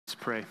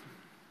pray.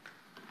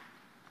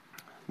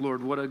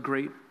 Lord, what a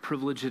great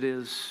privilege it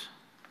is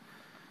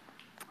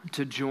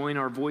to join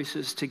our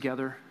voices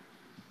together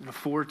in a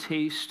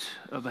foretaste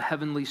of a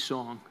heavenly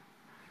song,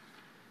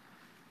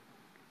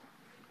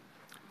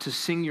 to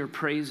sing your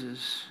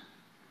praises,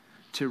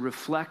 to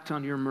reflect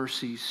on your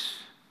mercies,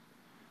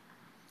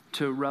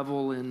 to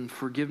revel in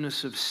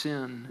forgiveness of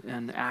sin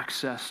and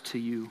access to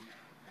you.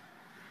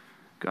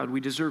 God, we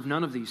deserve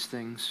none of these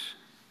things,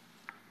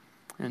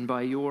 and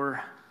by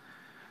your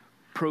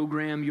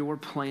program, your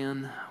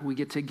plan, we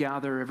get to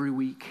gather every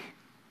week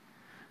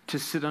to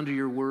sit under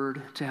your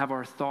word, to have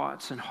our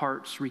thoughts and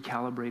hearts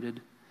recalibrated,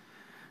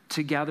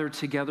 to gather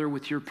together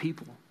with your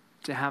people,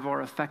 to have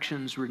our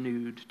affections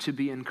renewed, to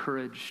be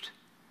encouraged,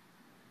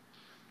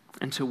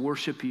 and to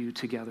worship you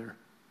together.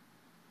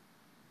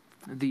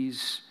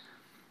 These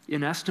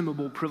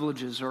inestimable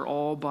privileges are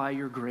all by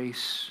your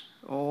grace,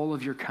 all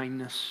of your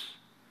kindness.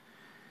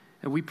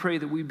 And we pray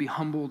that we be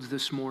humbled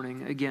this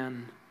morning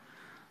again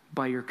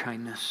by your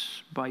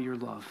kindness, by your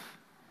love,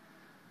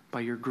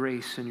 by your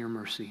grace and your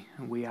mercy.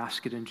 And we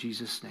ask it in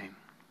Jesus' name.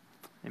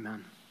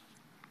 Amen.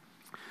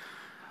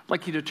 I'd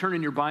like you to turn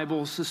in your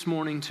Bibles this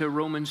morning to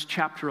Romans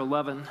chapter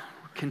 11.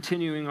 We're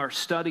continuing our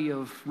study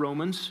of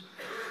Romans.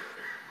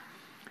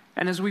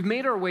 And as we've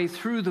made our way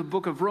through the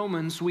book of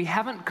Romans, we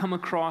haven't come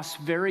across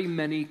very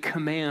many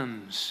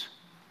commands.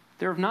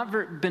 There have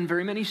not been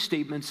very many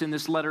statements in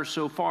this letter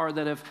so far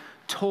that have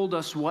told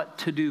us what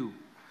to do.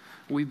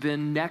 We've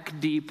been neck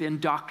deep in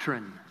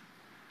doctrine,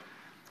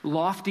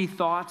 lofty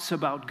thoughts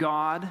about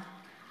God,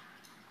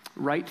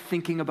 right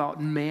thinking about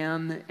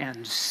man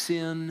and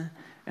sin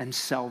and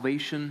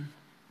salvation.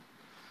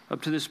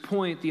 Up to this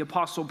point, the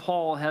Apostle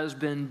Paul has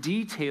been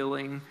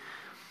detailing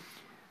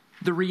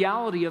the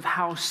reality of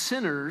how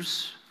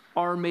sinners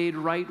are made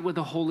right with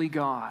a holy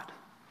God,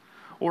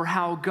 or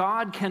how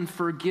God can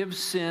forgive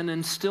sin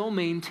and still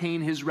maintain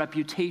his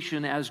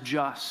reputation as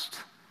just,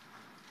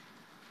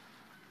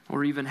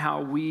 or even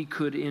how we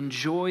could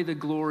enjoy the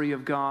glory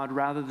of God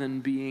rather than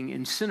being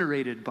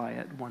incinerated by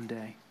it one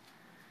day.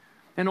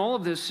 And all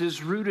of this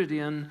is rooted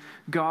in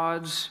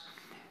God's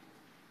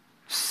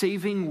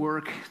saving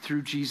work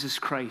through Jesus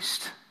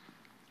Christ.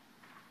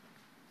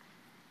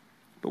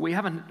 But we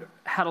haven't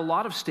had a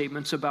lot of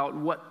statements about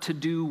what to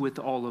do with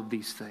all of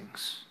these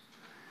things.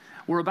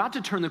 We're about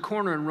to turn the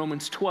corner in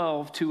Romans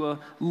 12 to a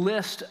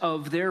list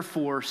of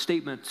therefore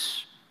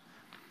statements.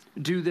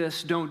 Do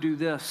this, don't do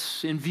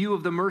this. In view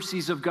of the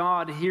mercies of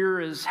God, here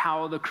is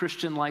how the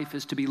Christian life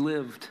is to be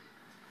lived.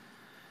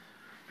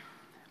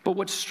 But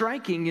what's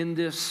striking in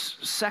this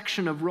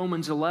section of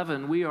Romans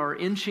 11, we are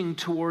inching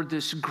toward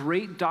this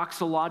great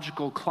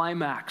doxological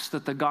climax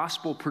that the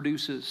gospel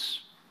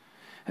produces.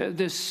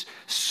 This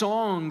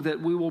song that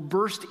we will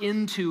burst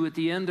into at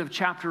the end of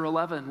chapter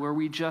 11, where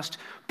we just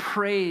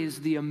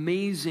praise the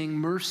amazing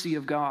mercy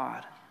of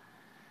God.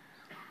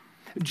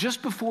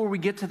 Just before we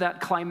get to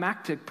that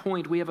climactic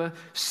point, we have a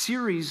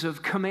series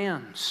of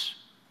commands.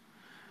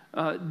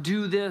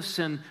 Do this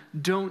and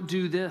don't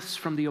do this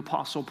from the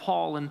Apostle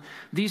Paul. And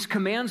these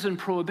commands and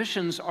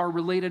prohibitions are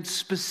related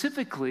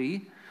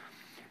specifically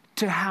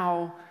to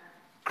how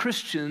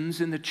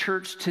Christians in the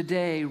church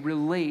today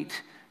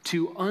relate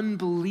to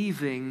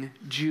unbelieving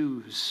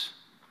Jews.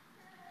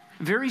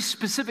 Very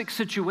specific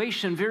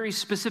situation, very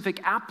specific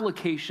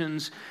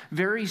applications,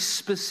 very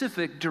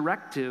specific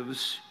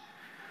directives.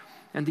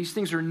 And these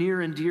things are near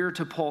and dear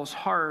to Paul's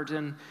heart,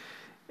 and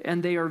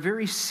they are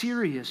very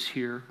serious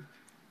here.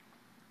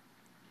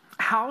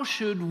 How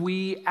should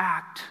we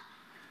act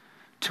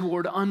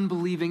toward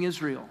unbelieving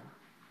Israel?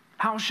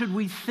 How should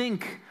we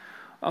think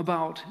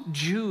about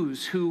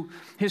Jews who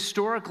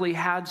historically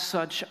had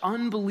such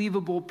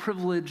unbelievable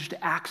privileged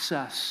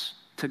access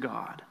to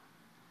God,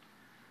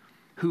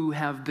 who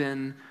have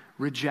been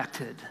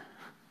rejected?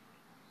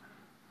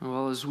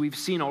 Well, as we've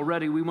seen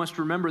already, we must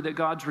remember that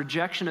God's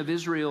rejection of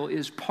Israel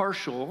is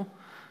partial,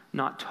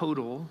 not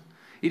total.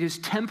 It is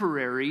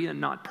temporary and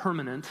not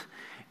permanent,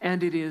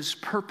 and it is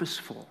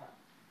purposeful.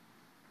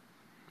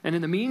 And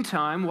in the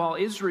meantime, while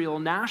Israel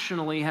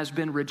nationally has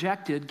been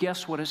rejected,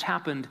 guess what has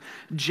happened?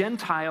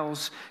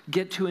 Gentiles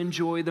get to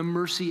enjoy the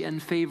mercy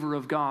and favor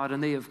of God,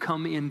 and they have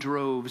come in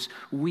droves.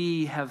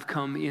 We have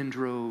come in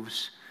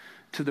droves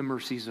to the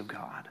mercies of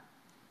God.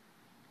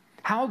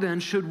 How then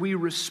should we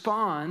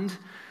respond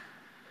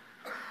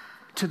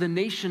to the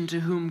nation to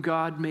whom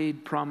God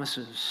made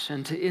promises,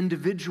 and to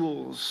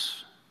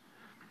individuals?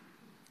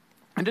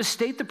 And to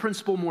state the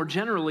principle more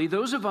generally,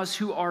 those of us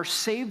who are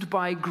saved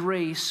by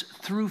grace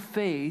through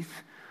faith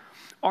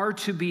are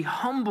to be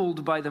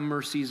humbled by the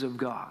mercies of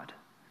God,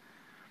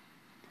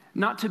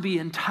 not to be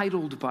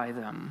entitled by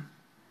them,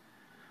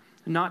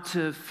 not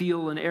to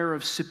feel an air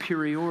of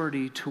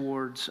superiority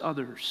towards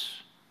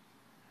others.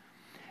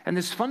 And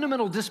this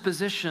fundamental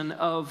disposition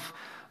of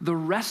the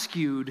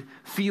rescued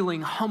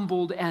feeling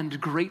humbled and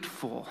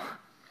grateful,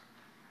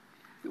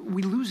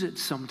 we lose it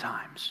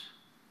sometimes.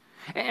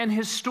 And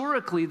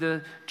historically,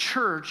 the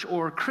church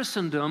or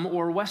Christendom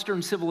or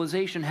Western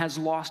civilization has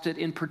lost it,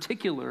 in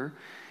particular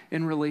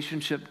in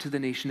relationship to the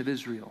nation of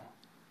Israel.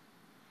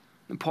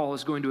 And Paul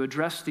is going to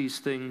address these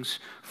things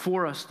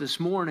for us this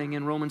morning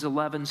in Romans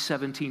 11,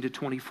 17 to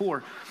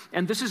 24.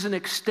 And this is an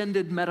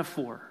extended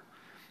metaphor.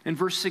 In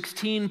verse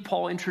 16,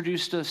 Paul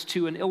introduced us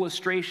to an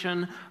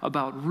illustration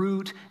about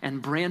root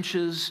and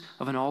branches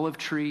of an olive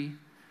tree.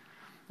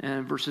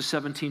 And verses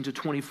 17 to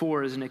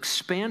 24 is an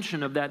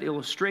expansion of that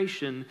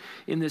illustration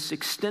in this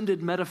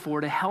extended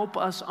metaphor to help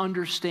us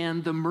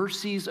understand the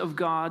mercies of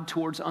God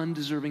towards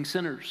undeserving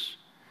sinners.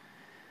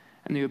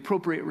 And the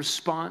appropriate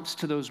response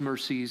to those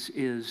mercies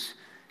is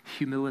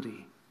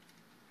humility.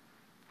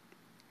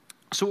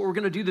 So what we're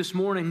going to do this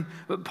morning,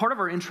 part of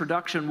our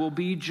introduction will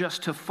be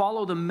just to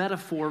follow the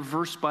metaphor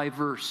verse by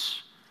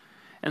verse.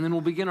 And then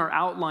we'll begin our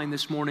outline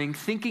this morning,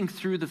 thinking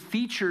through the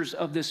features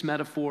of this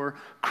metaphor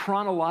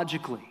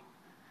chronologically,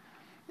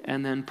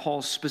 and then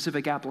Paul's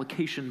specific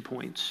application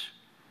points.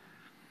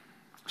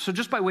 So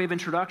just by way of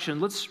introduction,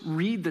 let's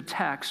read the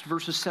text,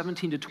 verses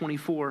 17 to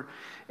 24,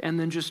 and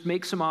then just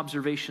make some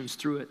observations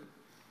through it.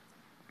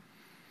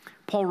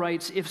 Paul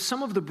writes, "If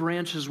some of the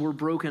branches were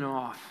broken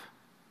off,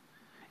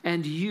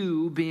 and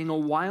you, being a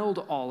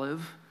wild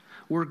olive,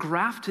 were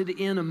grafted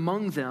in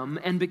among them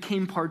and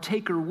became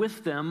partaker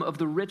with them of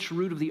the rich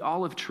root of the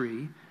olive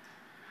tree,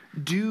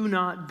 do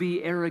not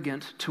be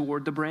arrogant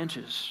toward the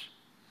branches.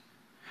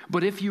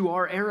 But if you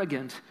are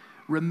arrogant,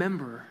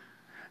 remember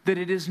that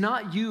it is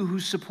not you who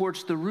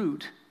supports the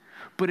root,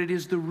 but it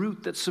is the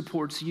root that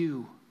supports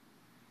you.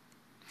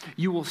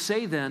 You will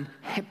say then,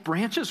 hey,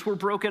 branches were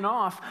broken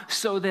off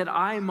so that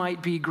I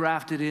might be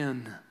grafted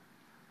in.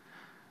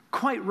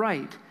 Quite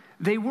right,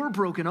 they were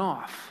broken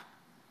off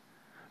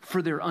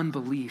for their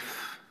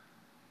unbelief.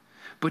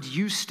 But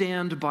you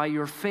stand by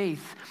your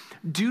faith.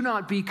 Do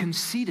not be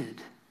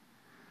conceited,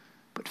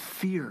 but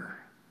fear.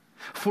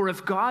 For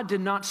if God did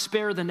not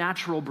spare the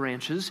natural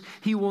branches,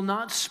 he will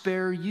not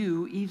spare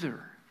you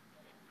either.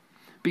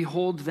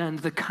 Behold then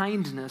the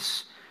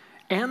kindness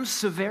and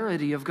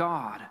severity of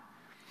God.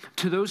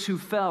 To those who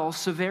fell,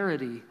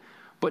 severity,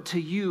 but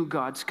to you,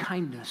 God's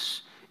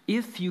kindness,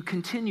 if you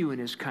continue in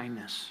his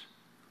kindness.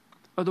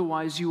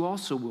 Otherwise, you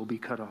also will be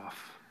cut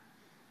off.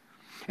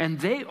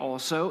 And they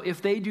also,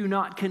 if they do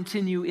not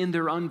continue in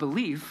their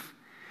unbelief,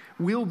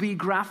 will be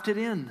grafted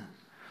in,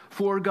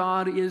 for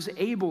God is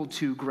able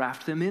to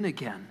graft them in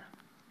again.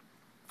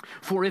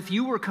 For if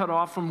you were cut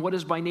off from what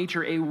is by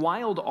nature a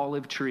wild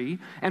olive tree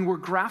and were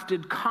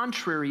grafted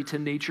contrary to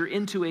nature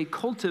into a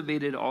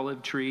cultivated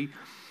olive tree,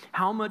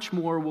 how much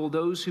more will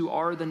those who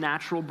are the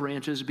natural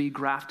branches be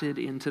grafted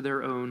into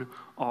their own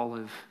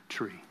olive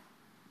tree?"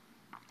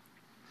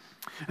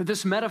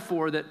 This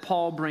metaphor that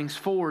Paul brings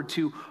forward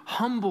to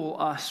humble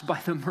us by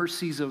the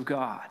mercies of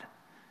God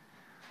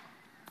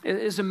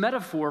is a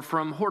metaphor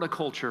from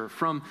horticulture,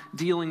 from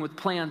dealing with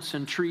plants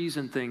and trees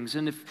and things.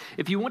 And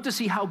if you want to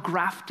see how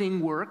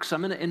grafting works,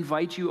 I'm going to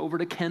invite you over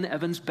to Ken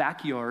Evans'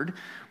 backyard,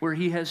 where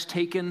he has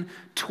taken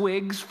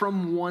twigs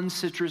from one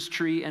citrus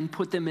tree and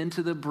put them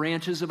into the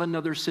branches of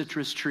another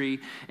citrus tree,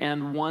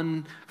 and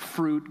one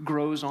fruit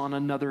grows on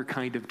another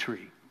kind of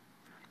tree.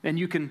 And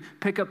you can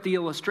pick up the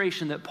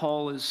illustration that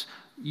Paul is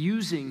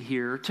using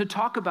here to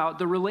talk about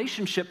the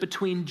relationship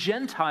between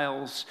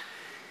Gentiles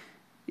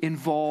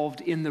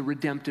involved in the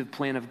redemptive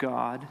plan of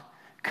God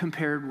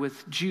compared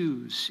with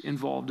Jews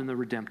involved in the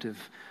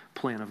redemptive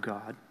plan of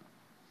God.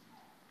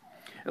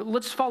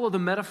 Let's follow the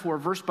metaphor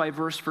verse by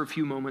verse for a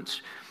few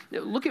moments.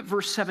 Look at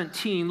verse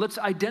 17. Let's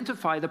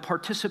identify the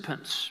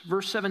participants.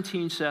 Verse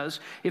 17 says,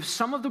 "If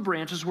some of the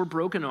branches were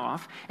broken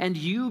off, and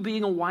you,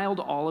 being a wild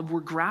olive,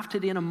 were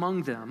grafted in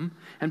among them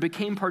and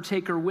became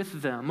partaker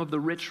with them of the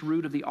rich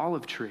root of the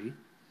olive tree."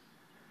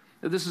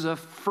 This is a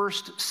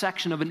first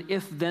section of an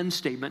if-then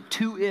statement.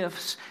 Two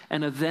ifs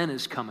and a then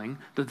is coming.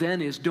 The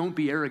then is, don't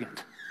be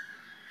arrogant.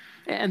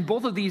 And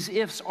both of these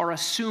ifs are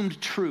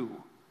assumed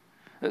true.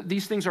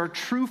 These things are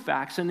true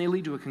facts, and they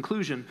lead to a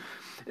conclusion.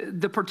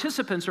 The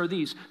participants are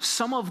these.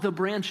 Some of the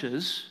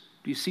branches,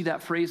 do you see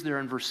that phrase there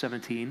in verse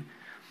 17?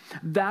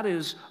 That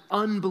is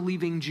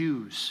unbelieving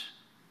Jews.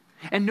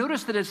 And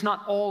notice that it's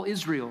not all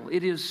Israel.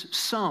 It is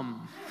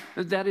some.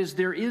 That is,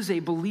 there is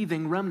a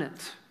believing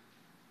remnant.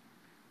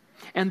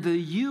 And the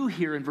you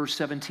here in verse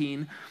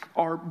 17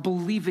 are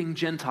believing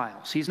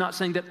Gentiles. He's not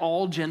saying that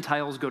all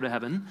Gentiles go to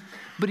heaven,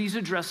 but he's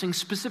addressing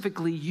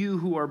specifically you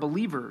who are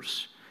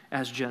believers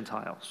as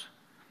Gentiles.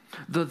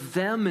 The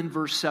them in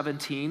verse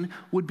 17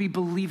 would be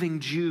believing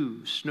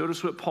Jews.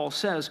 Notice what Paul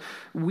says.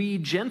 We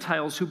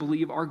Gentiles who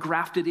believe are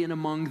grafted in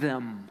among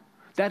them.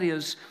 That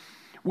is,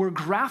 we're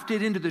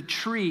grafted into the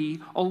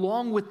tree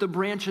along with the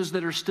branches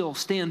that are still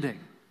standing.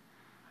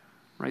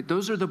 Right?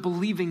 Those are the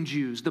believing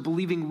Jews, the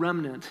believing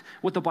remnant,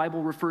 what the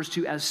Bible refers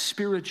to as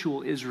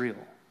spiritual Israel.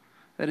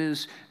 That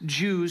is,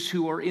 Jews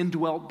who are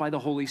indwelt by the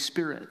Holy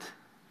Spirit.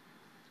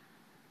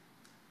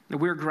 And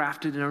we're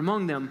grafted in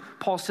among them.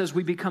 Paul says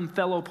we become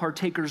fellow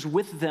partakers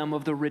with them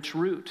of the rich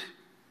root.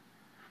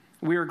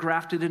 We are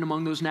grafted in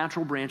among those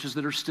natural branches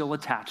that are still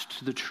attached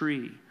to the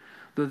tree.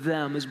 The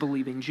them is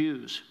believing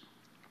Jews.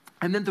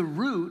 And then the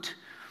root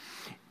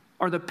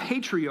are the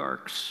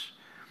patriarchs.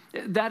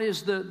 That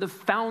is the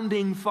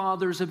founding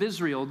fathers of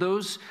Israel,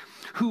 those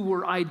who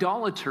were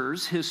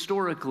idolaters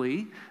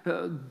historically.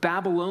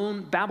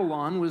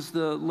 Babylon was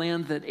the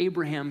land that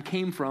Abraham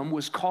came from,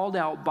 was called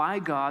out by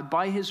God,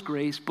 by his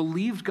grace,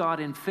 believed God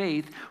in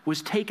faith,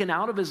 was taken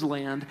out of his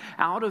land,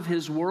 out of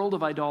his world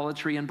of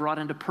idolatry, and brought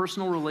into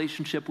personal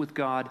relationship with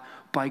God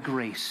by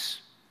grace.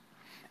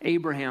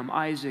 Abraham,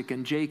 Isaac,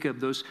 and Jacob,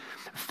 those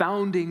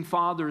founding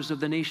fathers of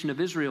the nation of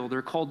Israel,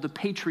 they're called the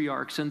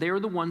patriarchs, and they are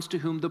the ones to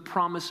whom the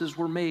promises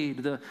were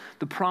made, the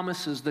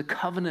promises, the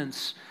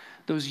covenants,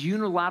 those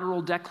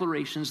unilateral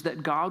declarations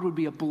that God would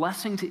be a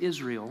blessing to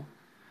Israel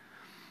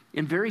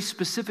in very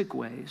specific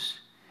ways,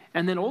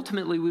 and then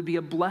ultimately would be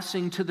a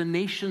blessing to the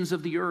nations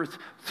of the earth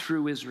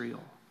through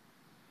Israel.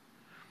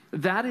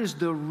 That is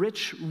the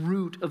rich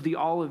root of the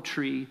olive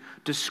tree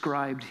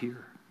described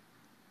here.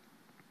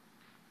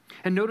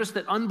 And notice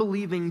that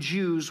unbelieving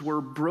Jews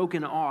were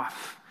broken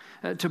off.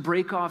 To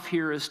break off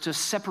here is to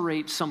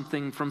separate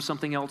something from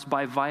something else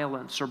by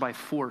violence or by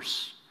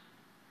force.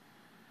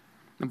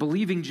 The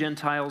believing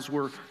Gentiles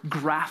were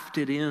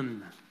grafted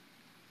in.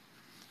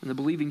 And the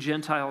believing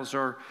Gentiles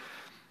are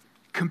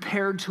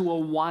compared to a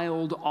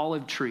wild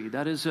olive tree.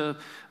 That is an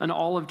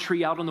olive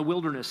tree out in the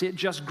wilderness. It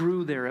just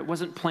grew there. It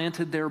wasn't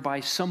planted there by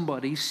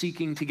somebody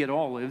seeking to get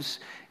olives.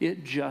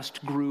 It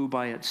just grew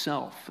by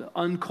itself.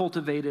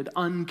 Uncultivated,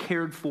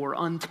 uncared for,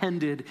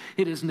 untended.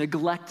 It is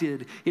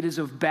neglected. It is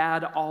of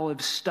bad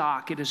olive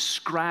stock. It is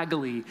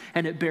scraggly,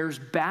 and it bears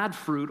bad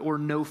fruit or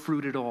no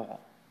fruit at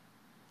all.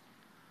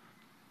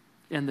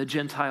 And the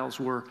Gentiles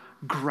were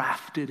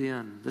grafted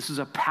in. This is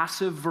a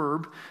passive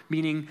verb,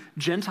 meaning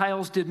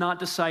Gentiles did not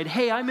decide,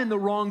 hey, I'm in the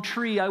wrong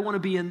tree. I want to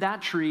be in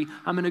that tree.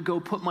 I'm going to go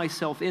put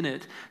myself in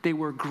it. They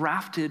were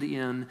grafted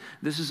in.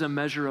 This is a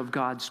measure of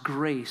God's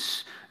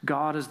grace.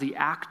 God is the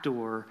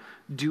actor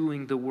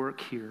doing the work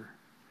here.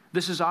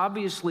 This is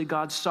obviously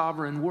God's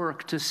sovereign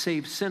work to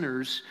save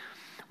sinners,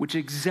 which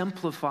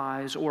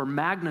exemplifies or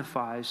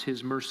magnifies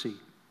his mercy.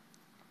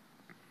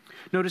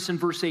 Notice in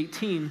verse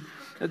 18,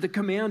 the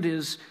command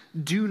is,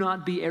 do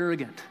not be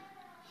arrogant.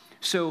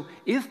 So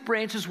if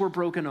branches were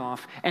broken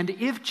off and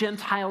if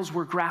Gentiles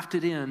were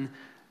grafted in,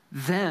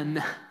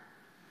 then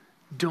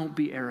don't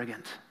be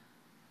arrogant.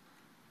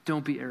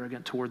 Don't be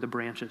arrogant toward the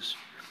branches.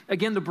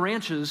 Again, the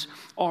branches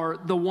are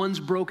the ones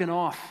broken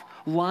off,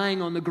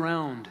 lying on the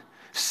ground,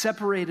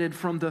 separated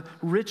from the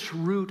rich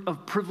root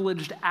of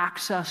privileged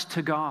access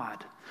to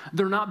God.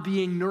 They're not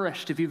being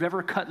nourished. If you've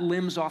ever cut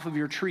limbs off of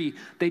your tree,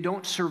 they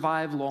don't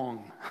survive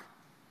long.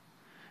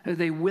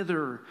 They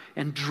wither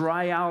and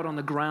dry out on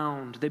the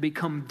ground. They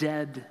become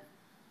dead.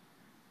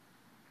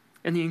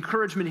 And the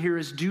encouragement here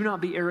is do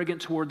not be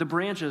arrogant toward the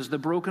branches, the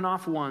broken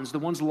off ones, the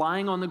ones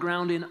lying on the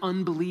ground in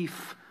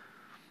unbelief,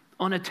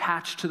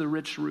 unattached to the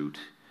rich root,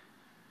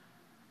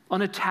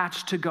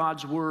 unattached to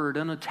God's word,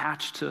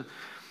 unattached to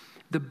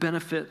the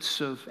benefits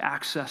of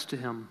access to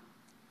him.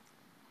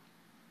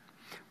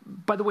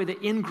 By the way, the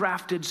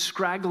ingrafted,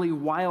 scraggly,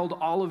 wild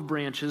olive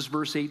branches,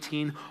 verse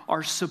 18,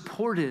 are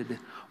supported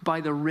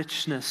by the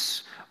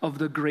richness of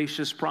the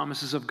gracious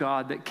promises of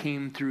God that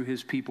came through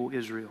his people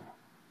Israel.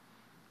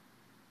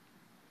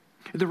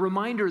 The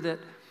reminder that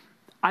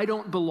I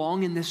don't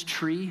belong in this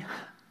tree,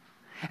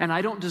 and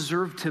I don't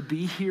deserve to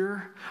be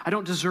here. I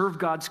don't deserve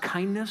God's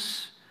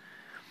kindness.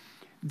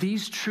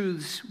 These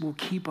truths will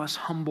keep us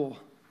humble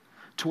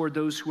toward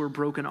those who are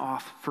broken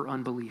off for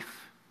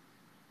unbelief.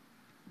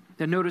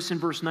 And notice in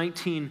verse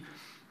 19,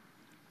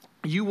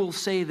 you will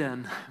say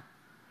then,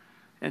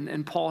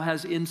 and Paul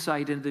has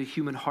insight into the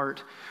human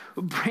heart,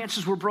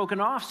 branches were broken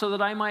off so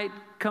that I might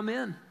come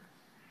in.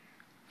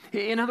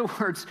 In other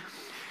words,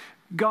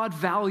 God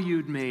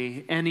valued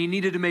me and he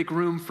needed to make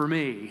room for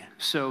me,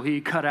 so he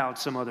cut out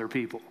some other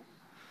people.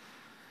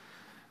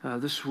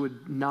 This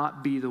would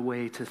not be the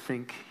way to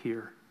think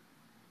here.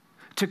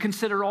 To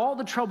consider all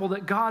the trouble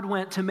that God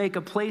went to make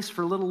a place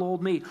for little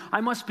old me.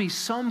 I must be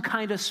some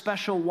kind of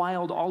special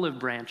wild olive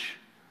branch.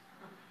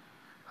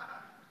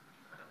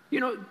 You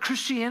know,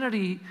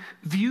 Christianity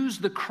views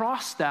the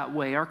cross that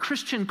way. Our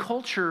Christian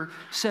culture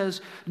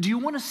says, do you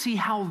want to see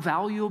how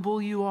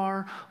valuable you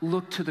are?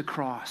 Look to the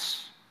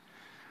cross.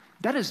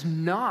 That is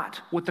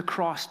not what the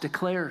cross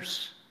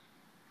declares.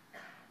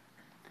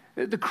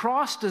 The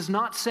cross does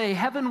not say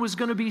heaven was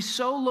going to be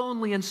so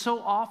lonely and so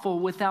awful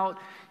without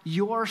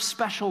your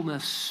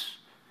specialness.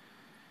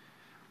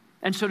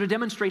 And so to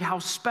demonstrate how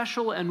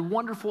special and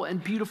wonderful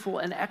and beautiful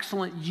and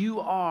excellent you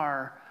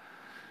are,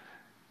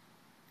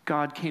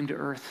 God came to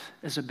earth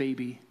as a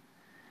baby,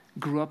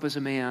 grew up as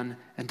a man,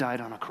 and died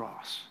on a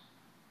cross.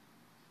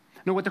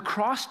 Now, what the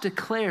cross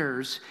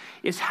declares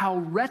is how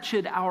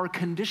wretched our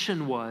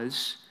condition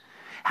was,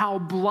 how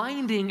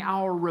blinding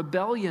our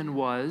rebellion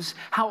was,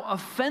 how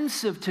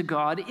offensive to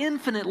God,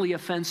 infinitely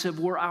offensive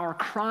were our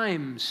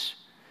crimes,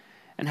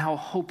 and how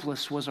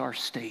hopeless was our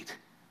state.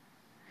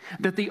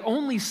 That the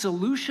only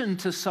solution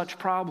to such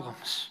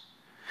problems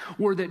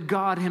were that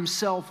God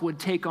himself would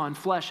take on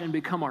flesh and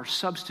become our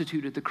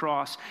substitute at the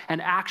cross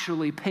and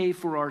actually pay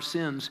for our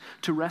sins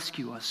to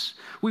rescue us.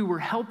 We were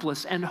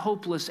helpless and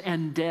hopeless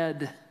and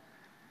dead,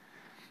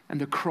 and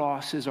the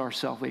cross is our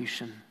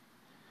salvation.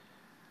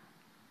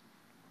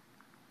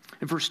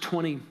 In verse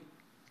 20,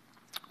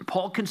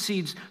 Paul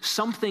concedes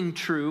something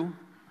true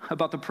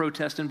about the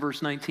protest in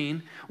verse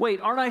 19. Wait,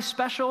 aren't I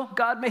special?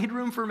 God made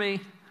room for me.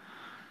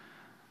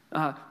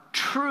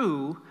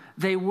 True,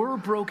 they were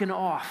broken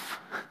off.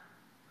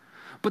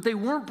 But they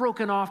weren't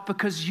broken off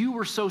because you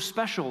were so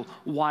special,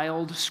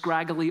 wild,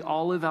 scraggly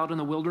olive out in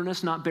the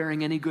wilderness, not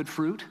bearing any good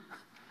fruit.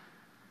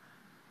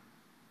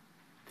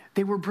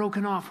 They were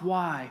broken off.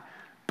 Why?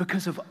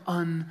 Because of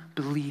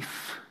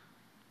unbelief.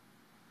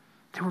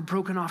 They were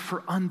broken off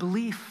for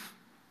unbelief.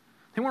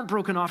 They weren't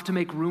broken off to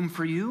make room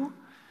for you.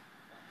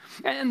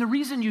 And the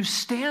reason you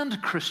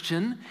stand,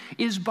 Christian,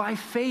 is by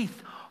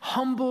faith,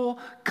 humble,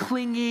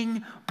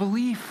 clinging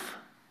belief.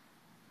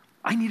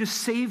 I need a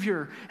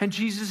Savior, and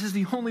Jesus is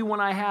the only one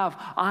I have.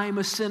 I'm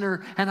a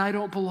sinner, and I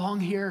don't belong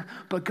here,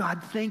 but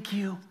God, thank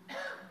you.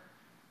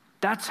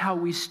 That's how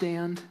we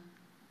stand.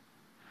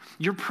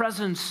 Your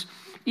presence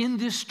in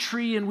this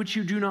tree in which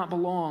you do not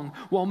belong,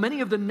 while many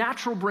of the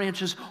natural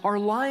branches are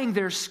lying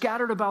there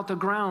scattered about the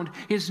ground,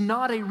 is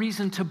not a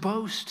reason to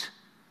boast.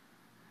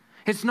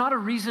 It's not a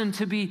reason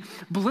to be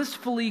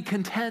blissfully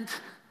content.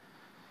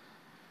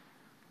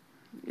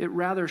 It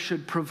rather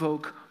should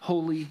provoke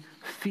holy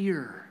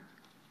fear.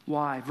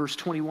 Why? Verse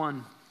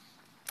 21.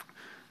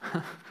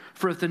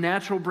 For if the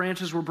natural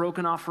branches were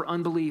broken off for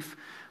unbelief,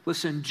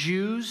 listen,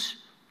 Jews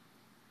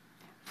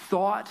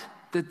thought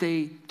that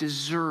they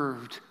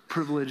deserved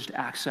privileged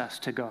access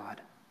to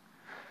God.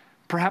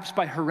 Perhaps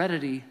by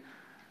heredity,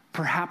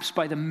 perhaps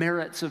by the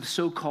merits of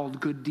so-called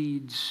good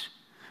deeds.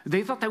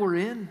 They thought they were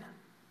in.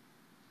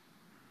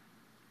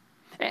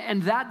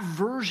 And that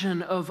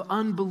version of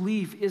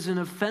unbelief is an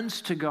offense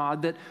to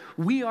God that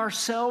we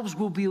ourselves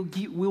will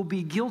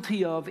be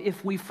guilty of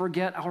if we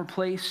forget our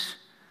place,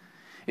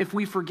 if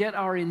we forget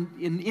our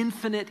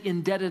infinite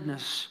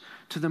indebtedness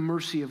to the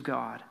mercy of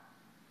God.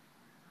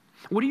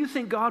 What do you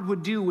think God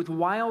would do with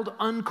wild,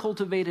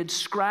 uncultivated,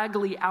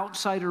 scraggly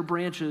outsider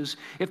branches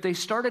if they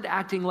started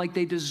acting like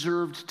they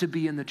deserved to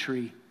be in the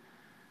tree?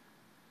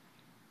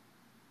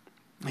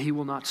 He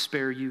will not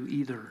spare you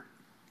either.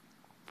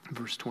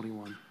 Verse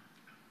 21.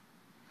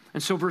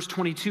 And so verse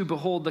 22,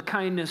 behold the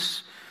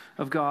kindness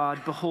of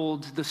God,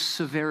 behold the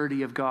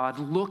severity of God.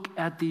 Look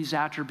at these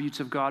attributes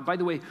of God. By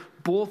the way,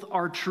 both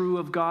are true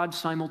of God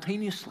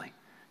simultaneously.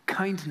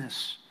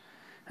 Kindness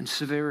and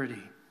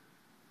severity.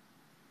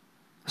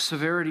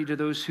 Severity to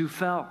those who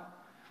fell,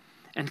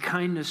 and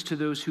kindness to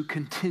those who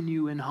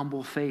continue in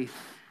humble faith.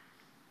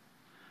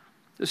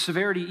 The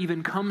severity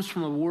even comes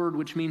from a word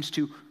which means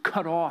to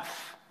cut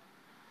off.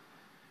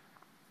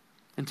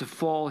 And to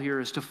fall here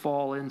is to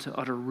fall into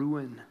utter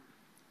ruin.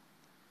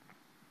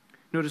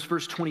 Notice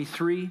verse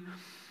 23,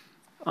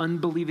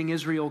 unbelieving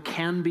Israel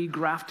can be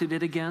grafted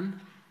in again.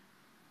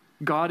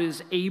 God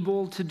is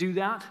able to do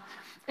that.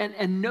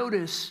 And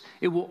notice,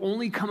 it will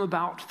only come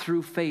about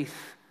through faith.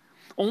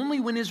 Only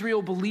when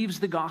Israel believes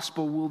the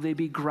gospel will they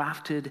be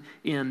grafted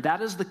in.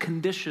 That is the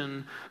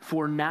condition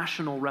for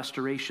national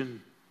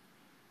restoration.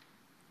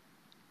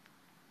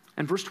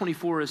 And verse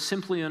 24 is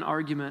simply an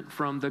argument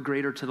from the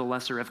greater to the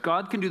lesser. If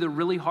God can do the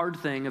really hard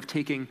thing of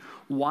taking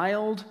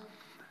wild,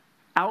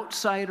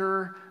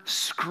 outsider,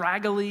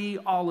 scraggly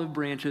olive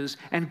branches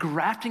and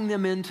grafting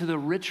them into the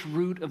rich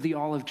root of the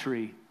olive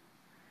tree,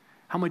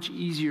 how much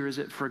easier is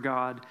it for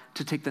God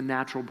to take the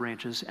natural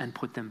branches and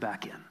put them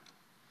back in?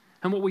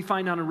 And what we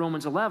find out in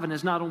Romans 11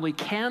 is not only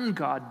can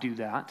God do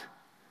that,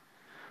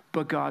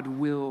 but God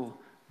will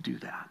do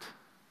that.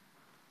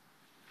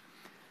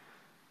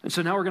 And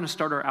so now we're going to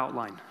start our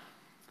outline.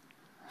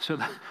 So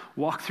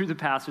walk through the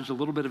passage, a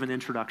little bit of an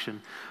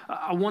introduction.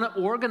 I want to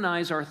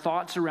organize our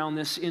thoughts around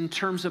this in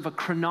terms of a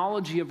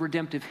chronology of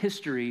redemptive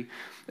history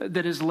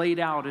that is laid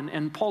out.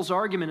 And Paul's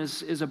argument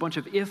is a bunch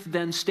of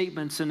if-then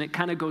statements, and it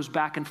kind of goes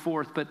back and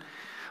forth. But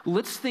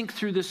let's think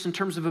through this in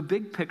terms of a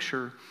big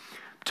picture.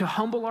 To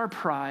humble our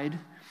pride,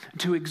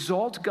 to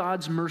exalt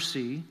God's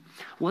mercy,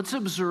 let's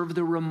observe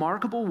the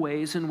remarkable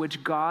ways in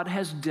which God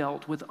has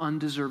dealt with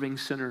undeserving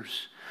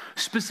sinners,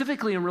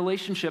 specifically in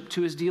relationship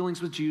to his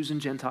dealings with Jews and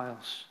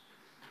Gentiles.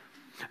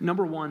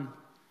 Number one,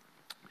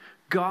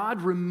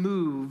 God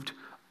removed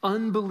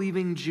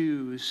unbelieving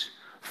Jews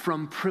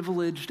from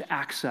privileged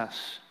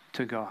access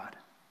to God.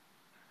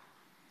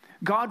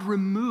 God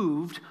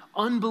removed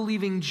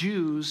unbelieving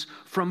Jews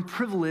from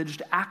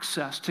privileged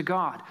access to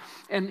God.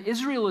 And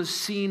Israel is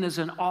seen as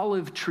an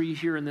olive tree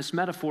here in this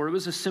metaphor. It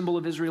was a symbol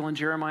of Israel in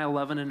Jeremiah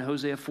 11 and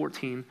Hosea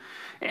 14,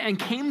 and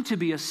came to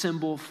be a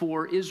symbol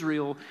for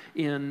Israel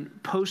in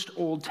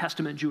post-Old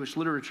Testament Jewish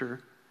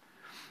literature.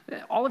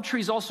 Olive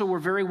trees also were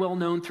very well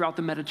known throughout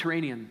the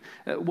Mediterranean.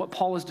 What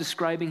Paul is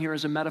describing here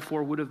as a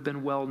metaphor would have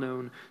been well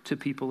known to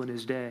people in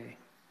his day.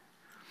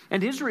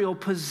 And Israel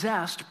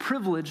possessed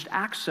privileged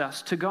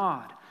access to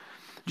God.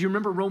 Do you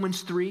remember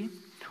Romans 3?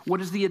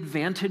 What is the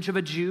advantage of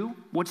a Jew?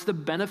 What's the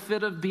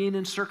benefit of being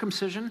in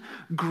circumcision?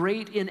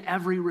 Great in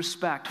every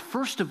respect.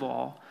 First of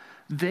all,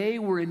 they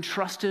were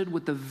entrusted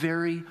with the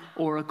very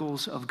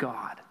oracles of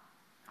God.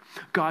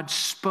 God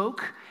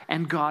spoke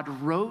and God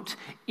wrote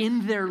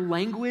in their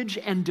language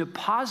and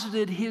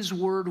deposited his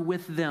word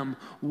with them.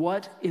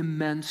 What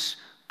immense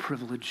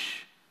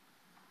privilege.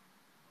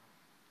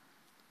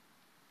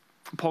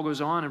 Paul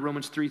goes on in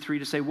Romans 3:3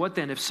 to say, what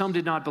then? If some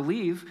did not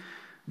believe,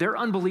 their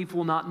unbelief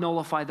will not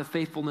nullify the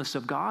faithfulness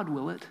of God,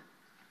 will it?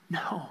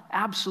 No,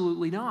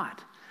 absolutely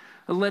not.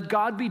 Let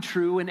God be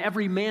true and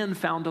every man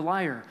found a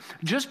liar.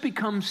 Just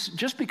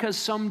because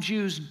some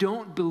Jews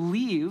don't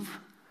believe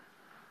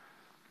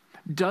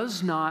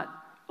does not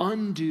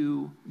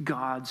undo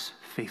God's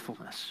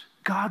faithfulness.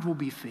 God will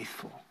be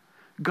faithful.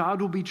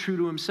 God will be true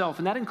to himself,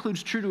 and that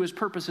includes true to his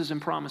purposes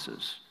and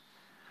promises.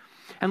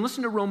 And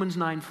listen to Romans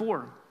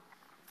 9:4.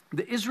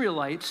 The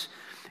Israelites,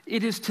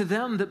 it is to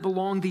them that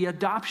belong the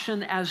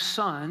adoption as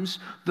sons,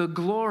 the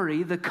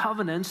glory, the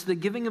covenants, the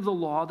giving of the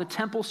law, the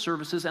temple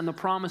services, and the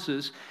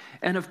promises,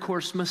 and of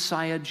course,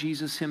 Messiah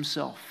Jesus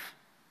himself.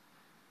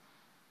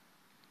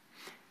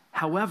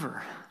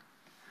 However,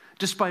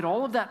 despite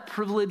all of that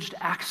privileged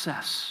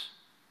access,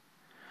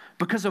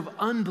 because of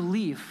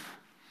unbelief,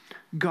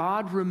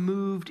 God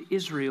removed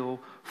Israel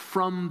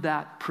from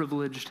that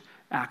privileged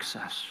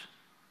access.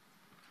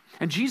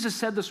 And Jesus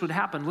said this would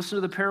happen. Listen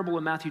to the parable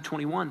in Matthew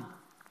 21.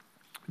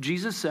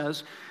 Jesus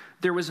says,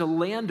 there was a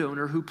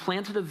landowner who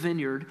planted a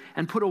vineyard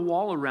and put a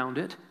wall around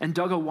it and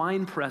dug a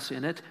wine press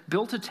in it,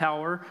 built a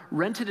tower,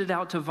 rented it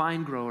out to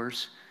vine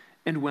growers,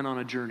 and went on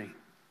a journey.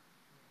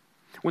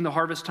 When the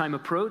harvest time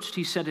approached,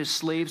 he sent his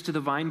slaves to the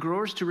vine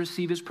growers to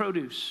receive his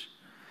produce.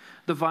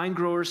 The vine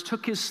growers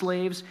took his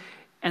slaves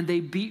and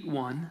they beat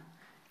one,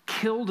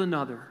 killed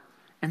another,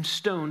 and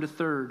stoned a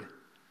third.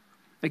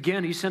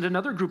 Again, he sent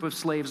another group of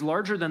slaves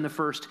larger than the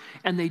first,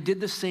 and they did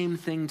the same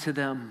thing to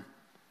them.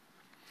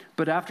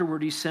 But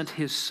afterward he sent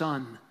his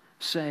son,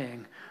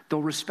 saying,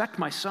 they'll respect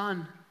my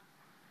son.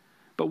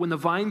 But when the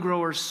vine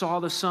growers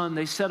saw the son,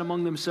 they said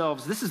among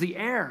themselves, this is the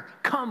heir.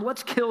 Come,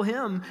 let's kill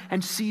him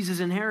and seize his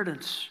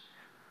inheritance.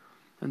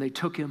 And they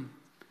took him,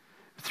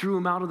 threw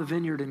him out of the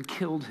vineyard, and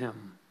killed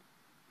him.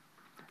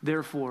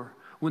 Therefore,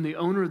 when the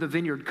owner of the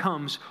vineyard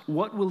comes,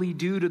 what will he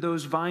do to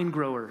those vine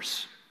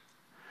growers?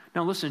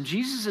 Now listen,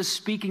 Jesus is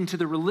speaking to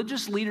the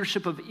religious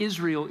leadership of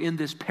Israel in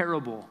this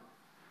parable.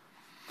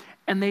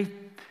 And they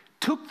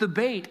took the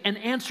bait and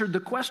answered the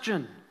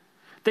question.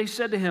 They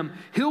said to him,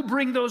 he'll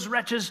bring those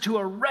wretches to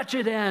a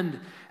wretched end,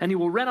 and he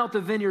will rent out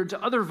the vineyard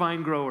to other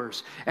vine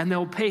growers, and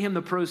they'll pay him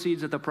the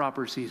proceeds at the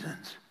proper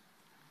seasons.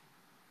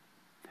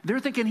 They're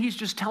thinking he's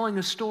just telling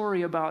a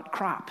story about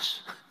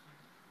crops.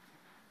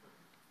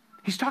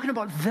 He's talking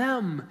about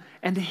them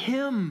and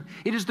him.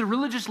 It is the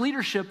religious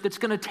leadership that's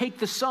going to take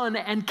the son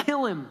and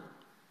kill him.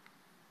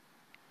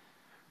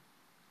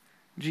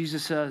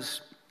 Jesus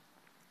says,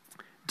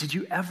 did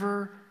you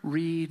ever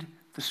read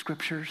the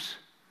scriptures?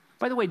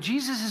 By the way,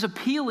 Jesus is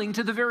appealing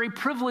to the very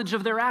privilege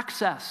of their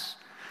access.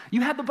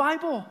 You had the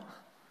Bible.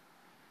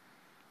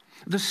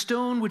 The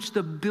stone which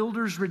the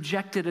builders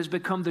rejected has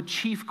become the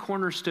chief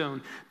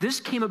cornerstone. This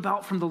came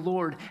about from the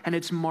Lord, and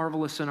it's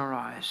marvelous in our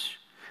eyes.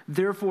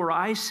 Therefore,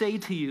 I say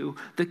to you,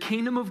 the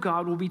kingdom of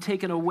God will be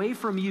taken away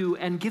from you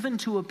and given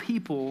to a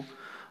people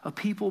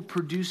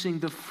producing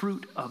the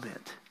fruit of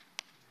it.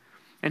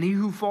 And he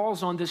who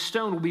falls on this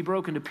stone will be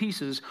broken to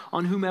pieces.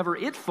 On whomever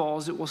it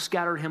falls, it will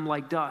scatter him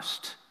like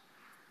dust.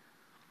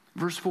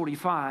 Verse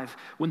 45,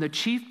 when the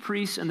chief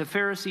priests and the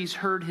Pharisees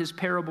heard his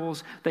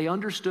parables, they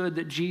understood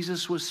that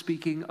Jesus was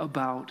speaking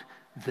about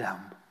them.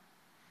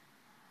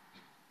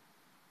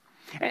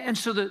 And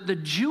so the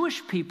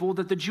Jewish people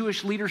that the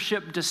Jewish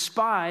leadership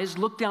despised,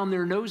 looked down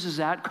their noses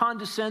at,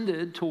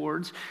 condescended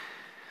towards,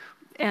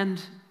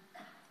 and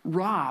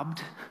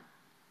robbed,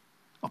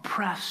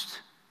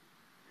 oppressed,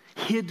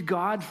 hid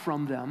God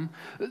from them,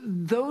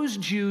 those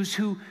Jews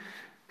who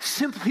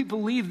simply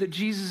believe that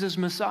Jesus is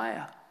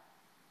Messiah,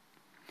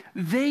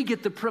 they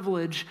get the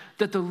privilege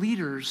that the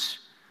leaders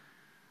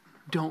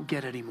don't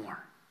get anymore.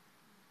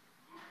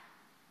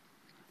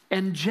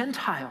 And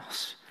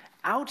Gentiles,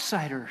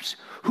 outsiders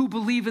who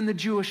believe in the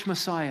Jewish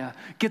Messiah,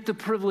 get the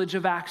privilege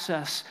of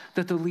access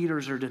that the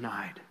leaders are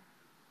denied.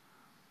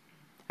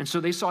 And so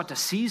they sought to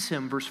seize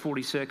him, verse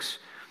 46,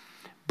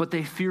 but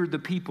they feared the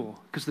people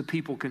because the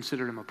people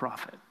considered him a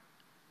prophet.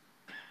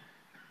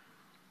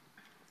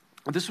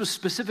 This was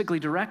specifically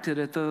directed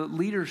at the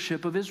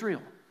leadership of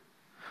Israel.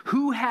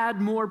 Who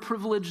had more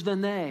privilege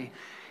than they?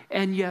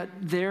 And yet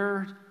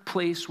their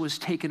place was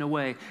taken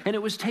away. And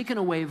it was taken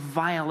away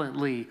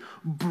violently,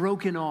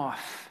 broken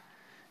off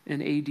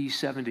in AD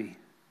 70.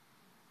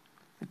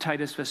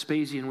 Titus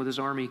Vespasian with his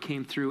army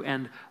came through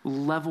and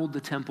leveled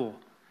the temple,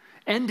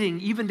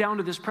 ending, even down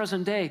to this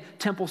present day,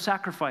 temple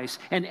sacrifice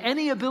and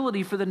any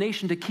ability for the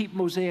nation to keep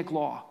Mosaic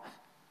law.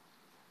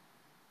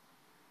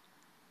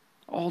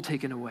 All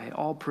taken away,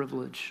 all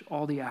privilege,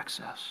 all the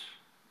access.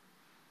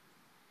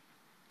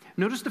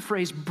 Notice the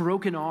phrase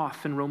broken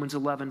off in Romans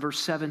 11, verse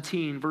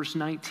 17, verse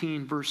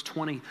 19, verse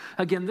 20.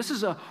 Again, this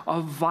is a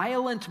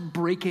violent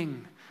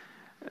breaking.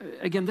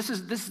 Again,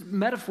 this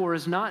metaphor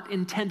is not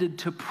intended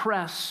to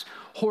press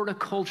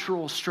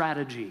horticultural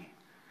strategy.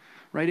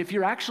 right? If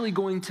you're actually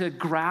going to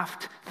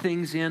graft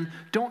things in,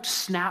 don't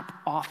snap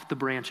off the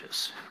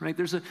branches, right?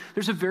 There's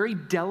a very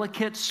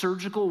delicate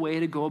surgical way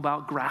to go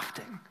about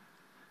grafting.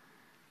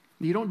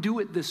 You don't do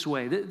it this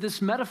way.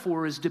 This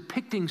metaphor is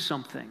depicting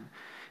something.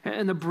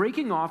 And the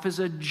breaking off is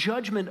a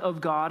judgment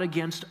of God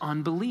against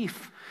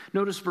unbelief.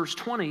 Notice verse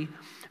 20,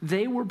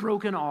 they were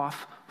broken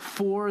off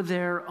for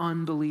their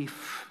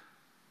unbelief.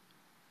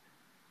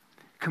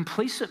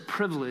 Complacent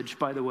privilege,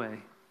 by the way,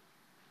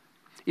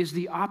 is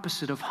the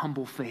opposite of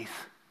humble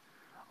faith.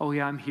 Oh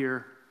yeah, I'm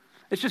here.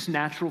 It's just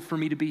natural for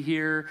me to be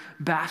here,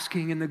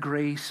 basking in the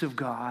grace of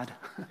God.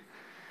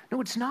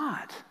 No, it's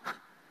not.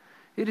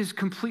 It is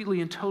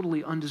completely and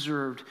totally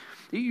undeserved.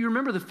 You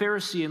remember the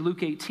Pharisee in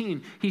Luke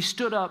 18. He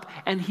stood up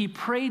and he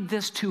prayed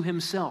this to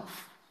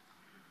himself.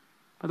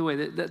 By the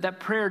way, that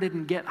prayer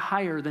didn't get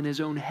higher than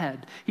his own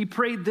head. He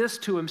prayed this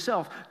to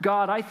himself.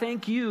 God, I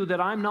thank you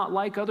that I'm not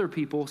like other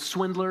people,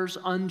 swindlers,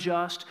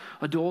 unjust,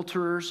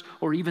 adulterers,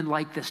 or even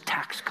like this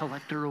tax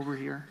collector over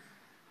here.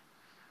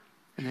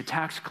 And the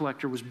tax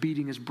collector was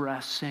beating his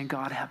breast, saying,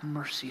 God, have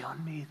mercy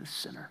on me, the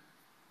sinner.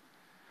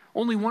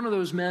 Only one of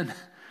those men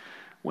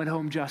went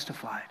home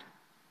justified.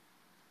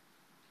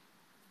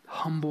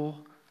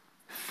 Humble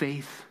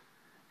faith,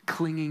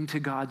 clinging to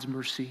God's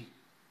mercy.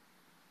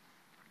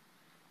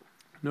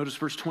 Notice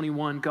verse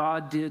 21,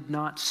 God did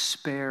not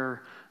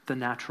spare the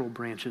natural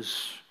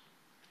branches.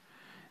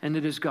 And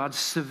it is God's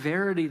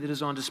severity that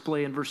is on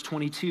display in verse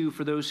 22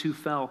 for those who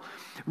fell.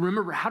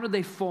 Remember, how did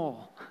they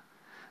fall?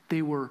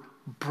 They were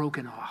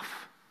broken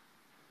off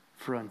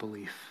for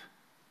unbelief.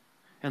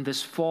 And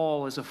this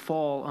fall is a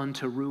fall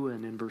unto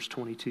ruin in verse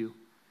 22.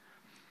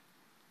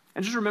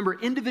 And just remember,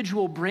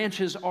 individual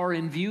branches are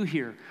in view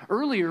here.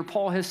 Earlier,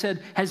 Paul has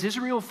said, has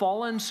Israel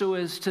fallen so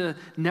as to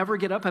never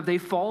get up? Have they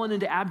fallen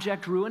into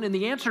abject ruin? And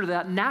the answer to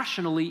that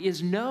nationally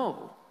is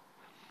no.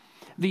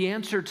 The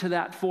answer to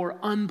that for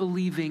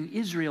unbelieving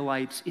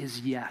Israelites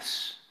is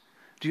yes.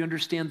 Do you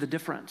understand the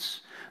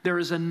difference? There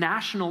is a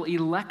national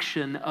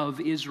election of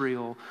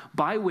Israel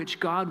by which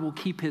God will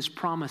keep his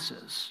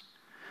promises.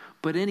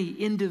 But any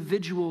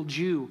individual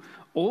Jew,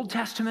 Old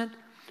Testament,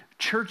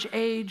 church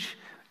age,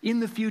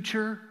 in the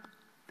future,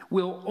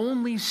 will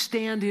only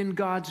stand in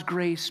God's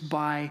grace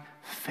by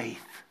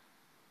faith.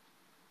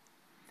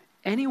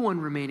 Anyone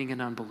remaining in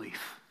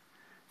unbelief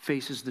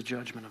faces the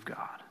judgment of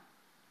God.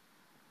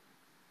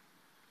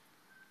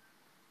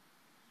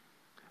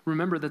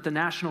 Remember that the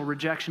national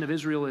rejection of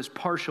Israel is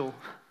partial,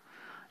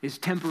 is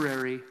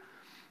temporary,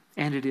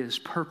 and it is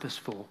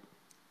purposeful.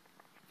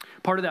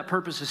 Part of that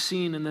purpose is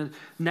seen in the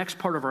next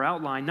part of our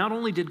outline. Not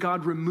only did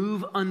God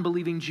remove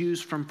unbelieving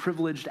Jews from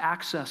privileged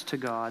access to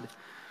God,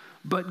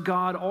 but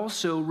God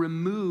also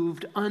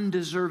removed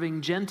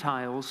undeserving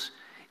Gentiles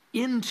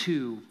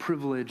into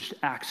privileged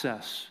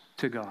access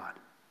to God.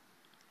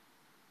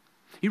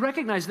 You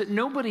recognize that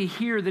nobody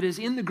here that is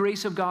in the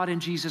grace of God in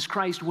Jesus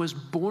Christ was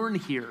born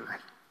here.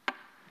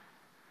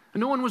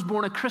 No one was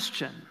born a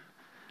Christian.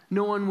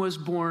 No one was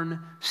born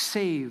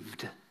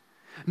saved.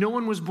 No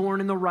one was born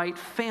in the right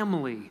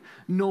family.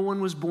 No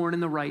one was born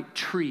in the right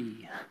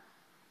tree.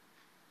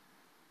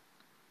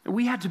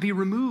 We had to be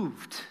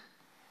removed.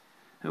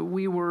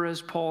 We were,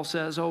 as Paul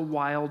says, a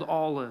wild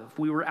olive.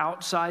 We were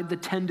outside the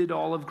tended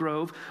olive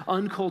grove,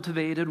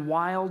 uncultivated,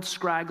 wild,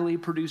 scraggly,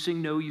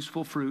 producing no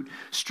useful fruit.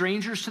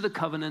 Strangers to the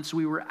covenants,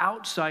 we were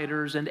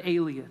outsiders and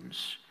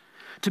aliens.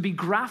 To be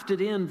grafted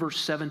in, verse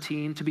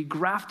 17, to be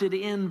grafted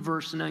in,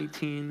 verse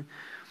 19,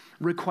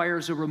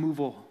 requires a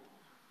removal.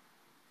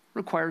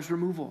 Requires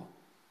removal.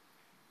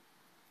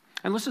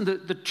 And listen,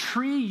 the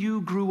tree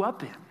you grew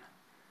up in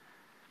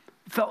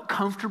felt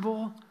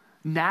comfortable,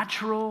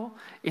 natural,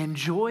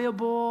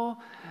 enjoyable,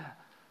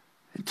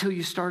 until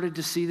you started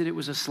to see that it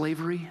was a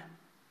slavery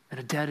and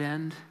a dead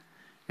end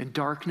and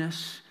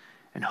darkness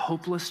and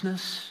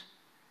hopelessness.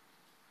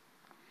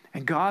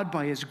 And God,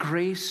 by his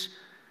grace,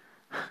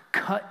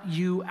 cut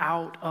you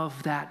out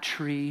of that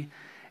tree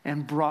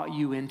and brought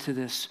you into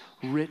this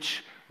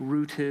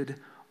rich-rooted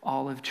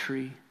olive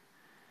tree.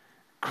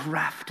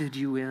 Grafted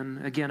you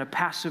in. Again, a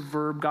passive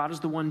verb. God is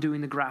the one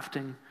doing the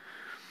grafting.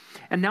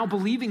 And now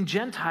believing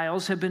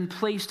Gentiles have been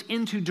placed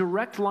into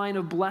direct line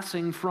of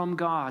blessing from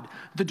God,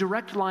 the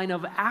direct line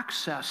of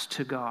access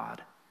to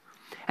God.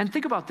 And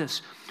think about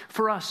this.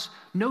 For us,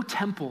 no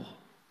temple,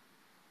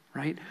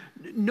 right?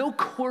 No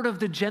court of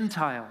the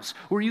Gentiles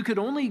where you could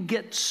only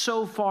get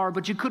so far,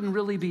 but you couldn't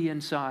really be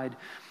inside.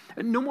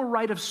 No more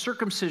rite of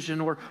circumcision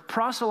or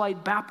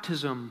proselyte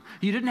baptism.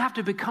 You didn't have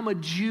to become a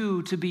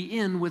Jew to be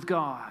in with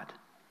God.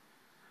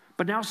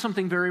 But now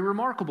something very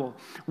remarkable.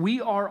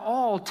 We are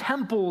all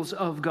temples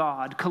of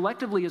God,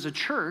 collectively as a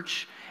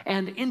church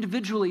and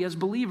individually as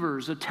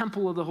believers, a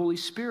temple of the Holy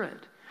Spirit,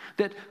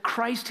 that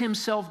Christ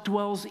himself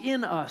dwells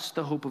in us,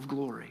 the hope of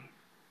glory.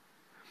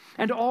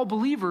 And all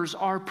believers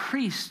are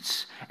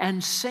priests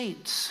and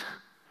saints.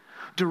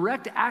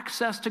 Direct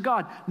access to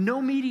God.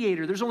 No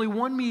mediator. There's only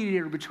one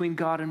mediator between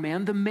God and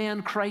man, the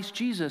man Christ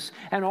Jesus.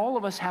 And all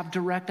of us have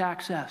direct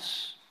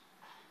access.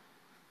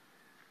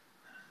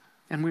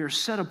 And we are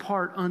set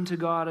apart unto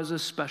God as a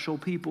special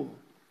people.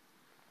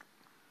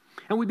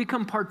 And we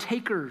become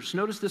partakers.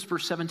 Notice this,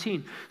 verse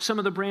 17. Some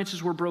of the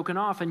branches were broken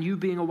off, and you,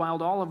 being a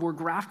wild olive, were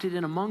grafted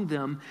in among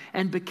them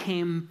and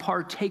became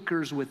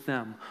partakers with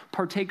them.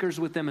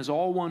 Partakers with them is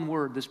all one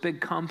word, this big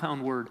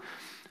compound word.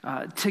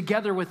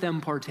 Together with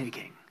them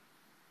partaking.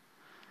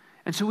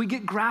 And so we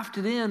get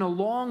grafted in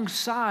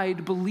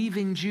alongside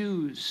believing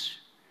Jews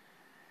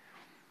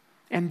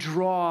and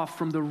draw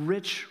from the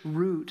rich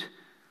root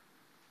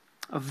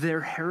of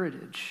their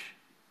heritage.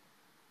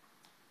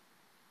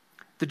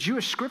 The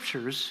Jewish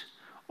scriptures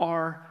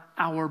are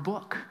our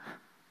book.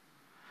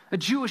 A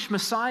Jewish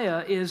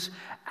Messiah is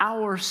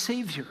our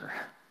Savior.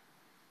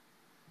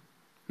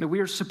 Now, we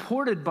are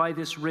supported by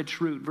this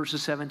rich root,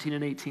 verses 17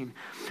 and 18.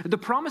 The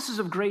promises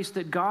of grace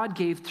that God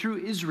gave through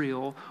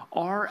Israel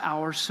are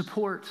our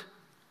support.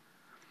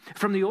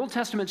 From the Old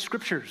Testament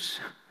scriptures,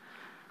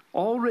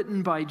 all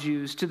written by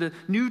Jews, to the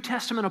New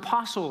Testament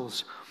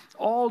apostles,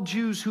 all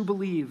Jews who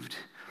believed,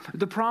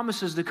 the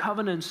promises, the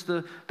covenants,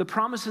 the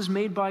promises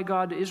made by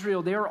God to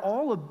Israel, they are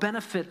all a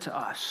benefit to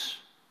us.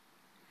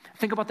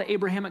 Think about the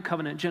Abrahamic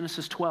covenant,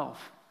 Genesis 12.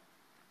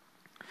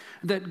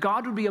 That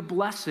God would be a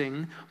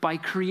blessing by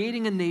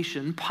creating a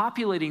nation,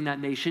 populating that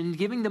nation,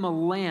 giving them a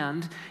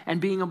land, and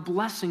being a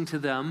blessing to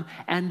them,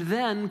 and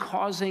then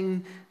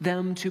causing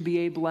them to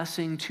be a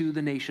blessing to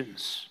the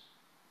nations.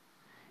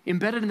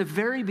 Embedded in the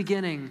very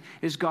beginning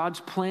is God's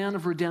plan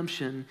of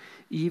redemption,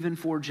 even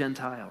for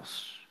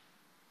Gentiles.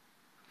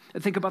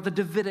 Think about the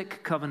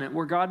Davidic covenant,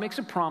 where God makes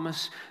a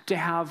promise to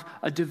have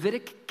a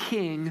Davidic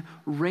king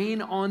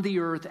reign on the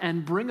earth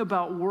and bring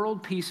about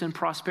world peace and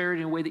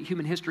prosperity in a way that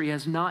human history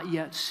has not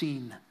yet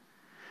seen.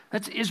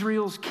 That's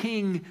Israel's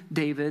king,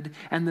 David,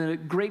 and the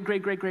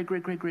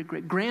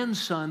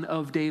great-great-great-great-great-great-great-grandson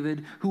of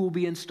David, who will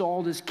be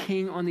installed as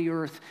king on the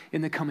earth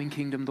in the coming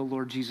kingdom, the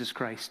Lord Jesus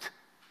Christ.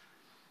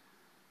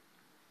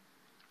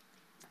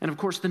 And of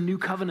course, the new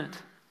covenant.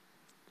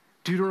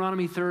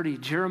 Deuteronomy 30,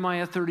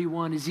 Jeremiah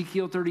 31,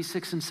 Ezekiel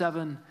 36 and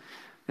 7,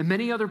 and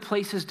many other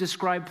places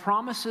describe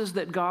promises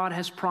that God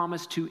has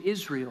promised to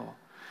Israel,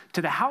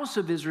 to the house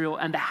of Israel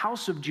and the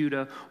house of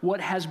Judah,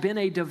 what has been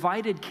a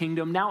divided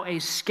kingdom, now a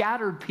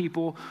scattered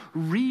people,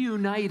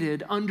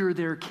 reunited under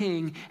their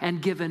king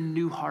and given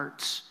new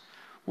hearts.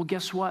 Well,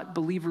 guess what?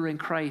 Believer in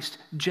Christ,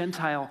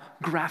 Gentile,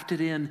 grafted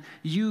in,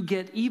 you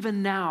get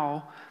even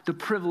now the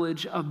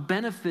privilege of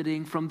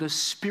benefiting from the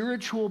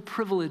spiritual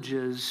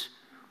privileges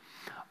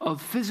of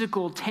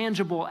physical,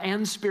 tangible,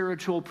 and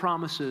spiritual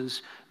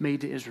promises made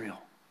to Israel.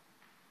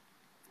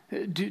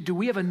 Do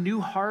we have a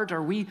new heart?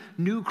 Are we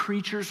new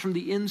creatures from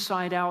the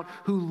inside out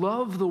who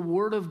love the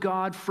Word of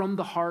God from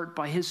the heart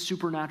by His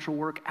supernatural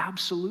work?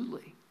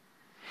 Absolutely.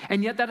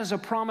 And yet that is a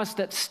promise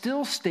that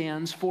still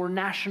stands for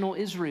national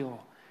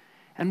Israel.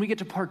 And we get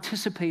to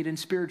participate in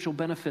spiritual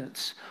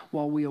benefits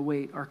while we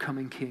await our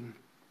coming King.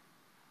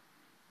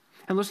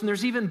 And listen,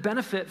 there's even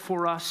benefit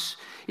for us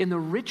in the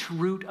rich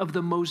root of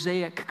the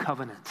Mosaic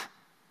covenant.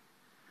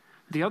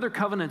 The other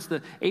covenants,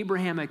 the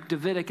Abrahamic,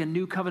 Davidic, and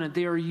New Covenant,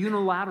 they are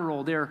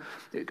unilateral. They're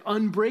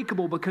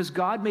unbreakable because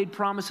God made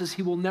promises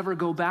He will never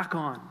go back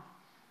on.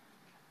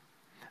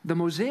 The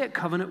Mosaic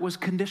covenant was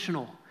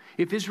conditional.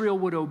 If Israel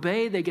would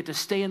obey, they get to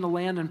stay in the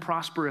land and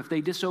prosper. If they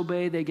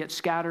disobey, they get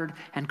scattered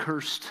and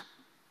cursed.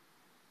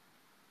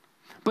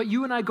 But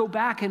you and I go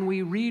back and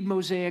we read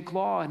Mosaic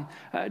law, and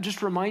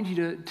just remind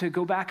you to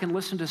go back and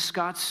listen to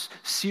Scott's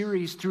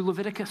series through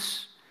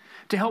Leviticus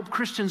to help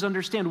Christians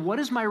understand what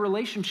is my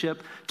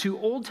relationship to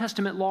Old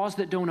Testament laws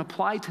that don't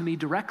apply to me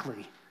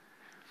directly.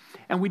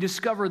 And we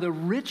discover the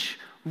rich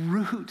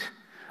root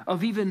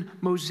of even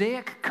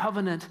Mosaic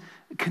covenant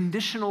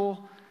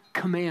conditional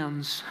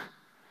commands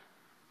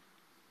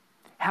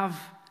have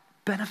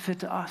benefit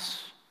to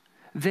us.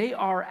 They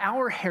are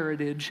our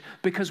heritage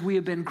because we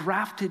have been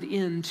grafted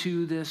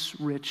into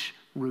this rich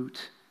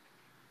root.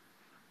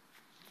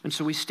 And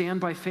so we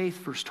stand by faith,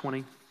 verse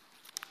 20.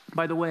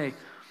 By the way,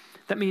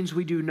 that means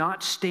we do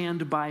not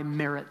stand by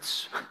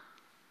merits.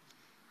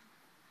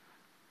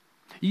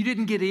 You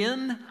didn't get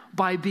in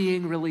by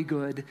being really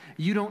good.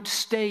 You don't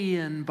stay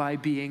in by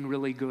being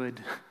really good.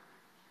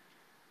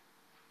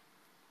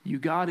 You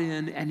got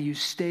in and you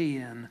stay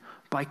in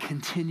by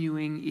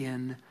continuing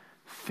in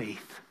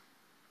faith.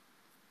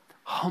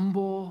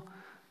 Humble,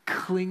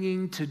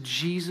 clinging to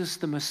Jesus,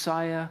 the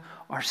Messiah,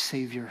 our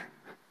Savior.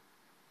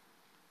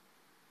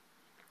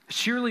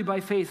 Surely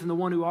by faith in the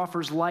one who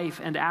offers life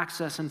and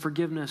access and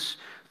forgiveness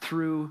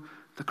through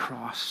the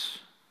cross.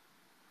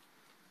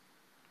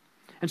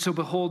 And so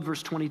behold,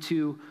 verse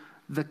 22,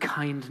 the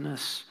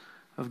kindness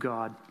of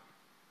God.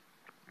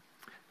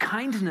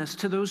 Kindness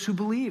to those who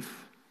believe.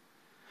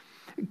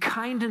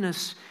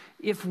 Kindness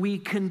if we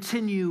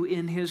continue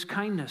in His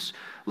kindness.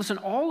 Listen,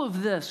 all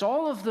of this,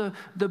 all of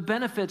the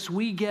benefits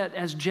we get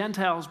as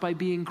Gentiles by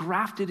being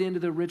grafted into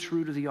the rich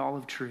root of the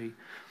olive tree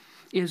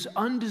is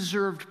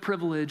undeserved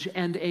privilege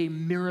and a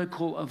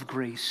miracle of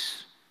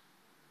grace.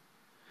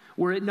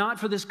 Were it not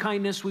for this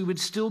kindness, we would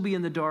still be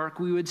in the dark,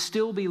 we would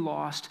still be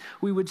lost,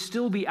 we would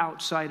still be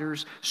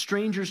outsiders,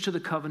 strangers to the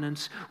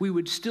covenants, we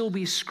would still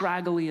be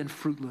scraggly and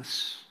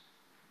fruitless.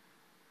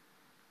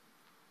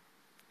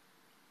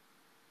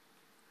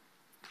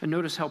 And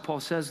notice how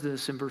Paul says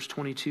this in verse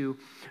 22,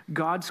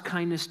 God's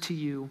kindness to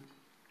you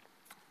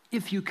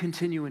if you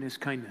continue in his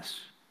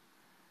kindness.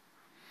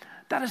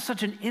 That is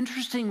such an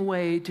interesting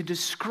way to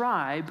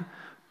describe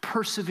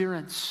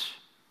perseverance.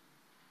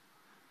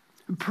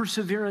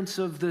 Perseverance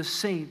of the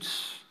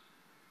saints.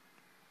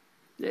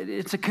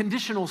 It's a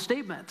conditional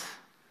statement.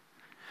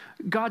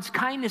 God's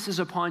kindness is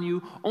upon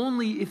you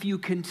only if you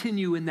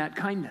continue in that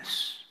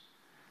kindness.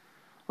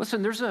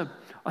 Listen, there's a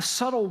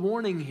subtle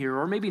warning here,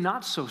 or maybe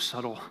not so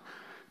subtle.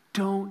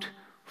 Don't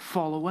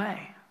fall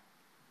away.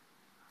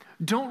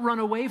 Don't run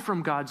away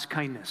from God's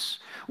kindness,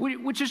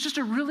 which is just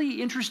a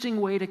really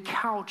interesting way to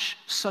couch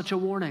such a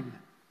warning.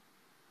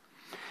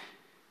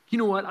 You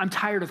know what? I'm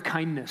tired of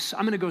kindness.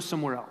 I'm going to go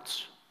somewhere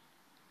else.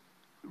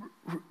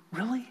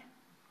 Really?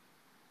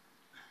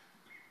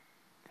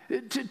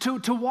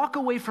 To walk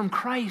away from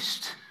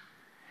Christ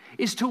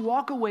is to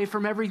walk away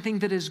from everything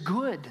that is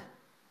good.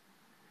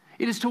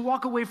 It is to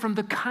walk away from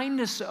the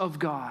kindness of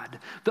God,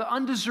 the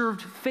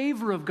undeserved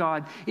favor of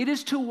God. It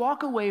is to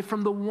walk away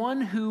from the one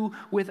who,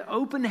 with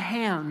open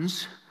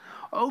hands,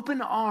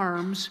 open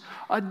arms,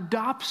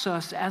 adopts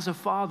us as a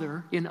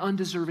father in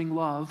undeserving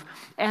love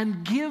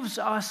and gives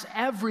us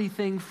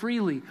everything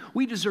freely.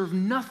 We deserve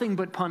nothing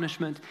but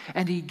punishment,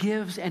 and he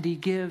gives, and he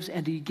gives,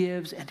 and he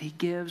gives, and he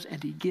gives,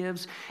 and he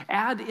gives,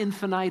 ad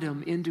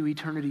infinitum into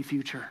eternity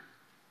future.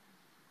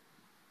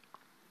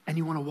 And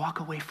you want to walk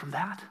away from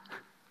that?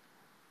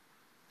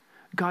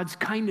 God's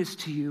kindness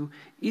to you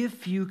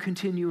if you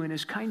continue in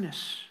his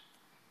kindness.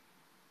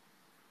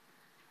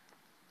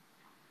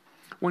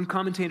 One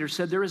commentator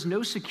said, there is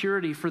no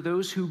security for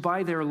those who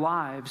by their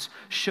lives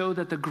show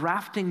that the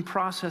grafting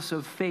process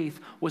of faith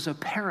was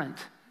apparent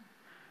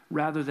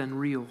rather than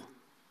real.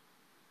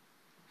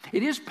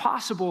 It is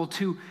possible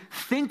to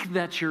think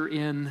that you're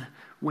in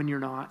when you're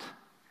not.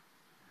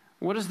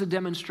 What is the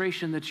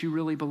demonstration that you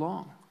really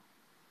belong?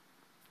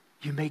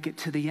 You make it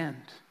to the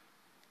end.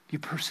 You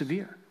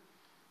persevere.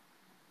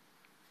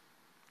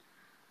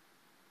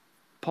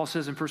 Paul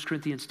says in 1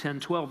 Corinthians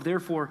 10:12,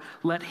 therefore,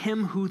 let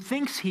him who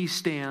thinks he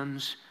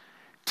stands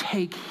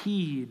take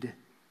heed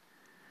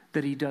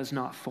that he does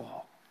not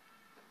fall.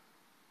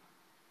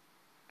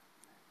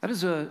 That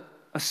is a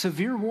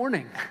severe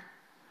warning.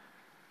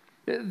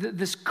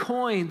 This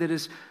coin that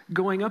is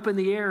going up in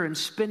the air and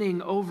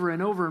spinning over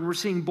and over, and we're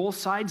seeing both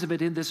sides of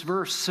it in this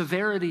verse,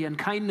 severity and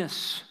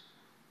kindness.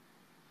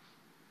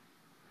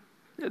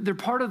 They're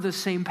part of the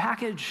same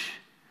package.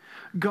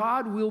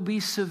 God will be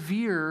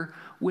severe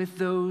with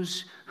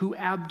those who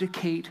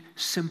abdicate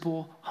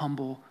simple,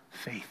 humble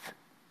faith.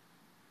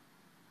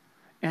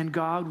 And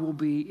God will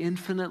be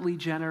infinitely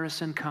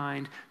generous and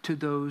kind to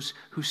those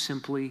who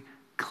simply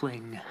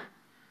cling,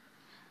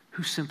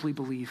 who simply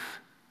believe.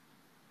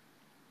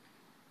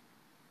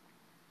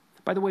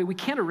 By the way, we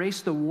can't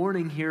erase the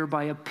warning here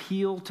by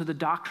appeal to the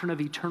doctrine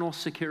of eternal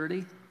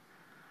security.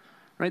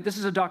 Right? This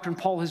is a doctrine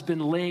Paul has been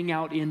laying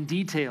out in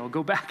detail.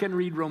 Go back and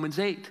read Romans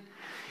 8.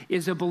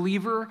 Is a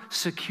believer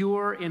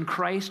secure in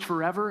Christ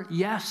forever?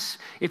 Yes.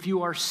 If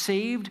you are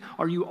saved,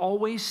 are you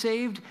always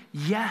saved?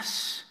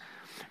 Yes.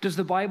 Does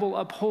the Bible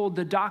uphold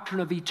the doctrine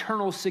of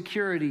eternal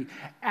security?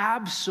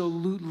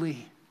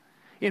 Absolutely.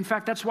 In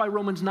fact, that's why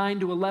Romans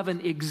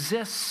 9-11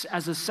 exists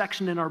as a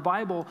section in our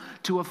Bible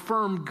to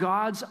affirm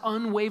God's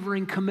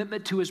unwavering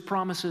commitment to his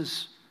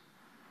promises.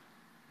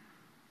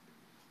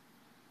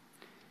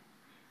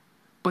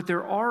 But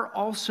there are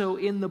also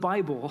in the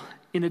Bible,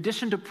 in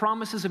addition to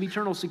promises of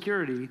eternal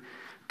security,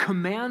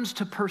 commands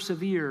to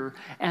persevere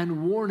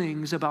and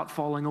warnings about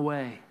falling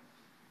away.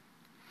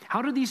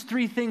 How do these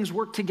three things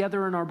work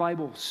together in our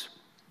Bibles?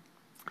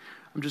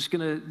 I'm just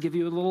going to give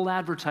you a little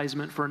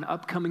advertisement for an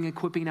upcoming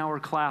Equipping Hour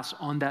class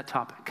on that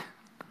topic,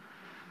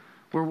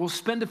 where we'll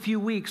spend a few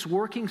weeks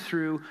working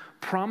through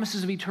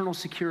promises of eternal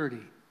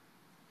security,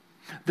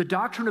 the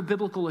doctrine of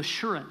biblical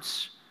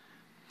assurance,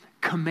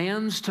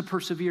 commands to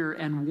persevere,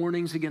 and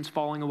warnings against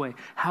falling away.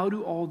 How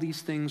do all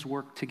these things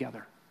work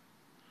together?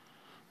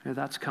 Yeah,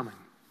 that's coming.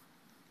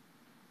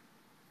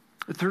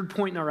 The third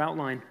point in our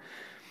outline,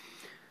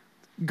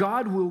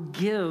 God will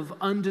give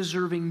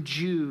undeserving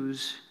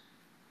Jews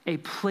a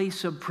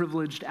place of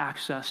privileged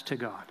access to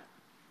God.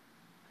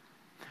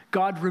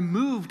 God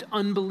removed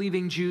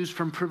unbelieving Jews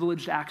from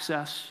privileged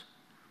access.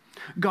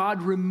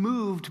 God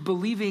removed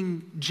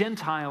believing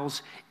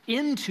Gentiles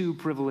into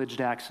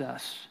privileged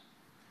access.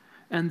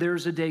 And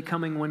there's a day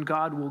coming when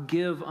God will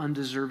give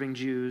undeserving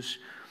Jews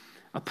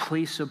a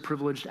place of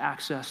privileged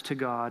access to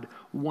God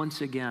once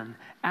again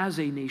as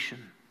a nation.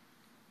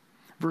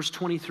 Verse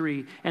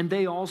 23, and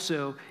they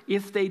also,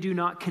 if they do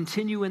not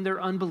continue in their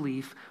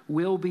unbelief,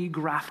 will be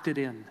grafted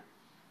in.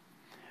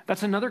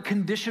 That's another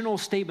conditional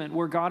statement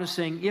where God is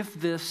saying, if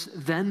this,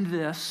 then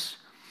this.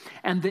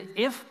 And the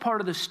if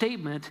part of the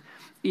statement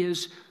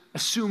is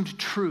assumed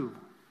true.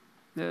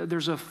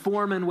 There's a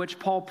form in which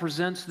Paul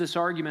presents this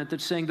argument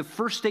that's saying the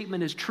first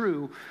statement is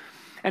true.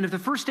 And if the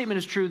first statement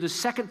is true, the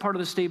second part of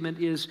the statement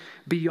is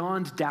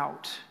beyond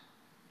doubt.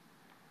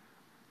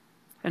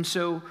 And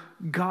so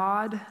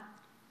God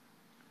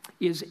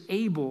is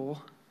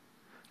able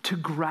to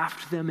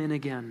graft them in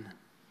again.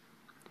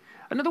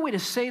 Another way to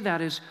say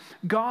that is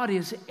God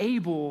is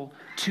able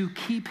to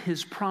keep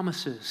his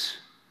promises.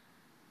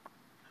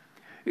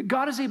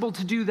 God is able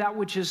to do that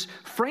which is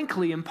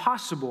frankly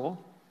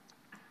impossible,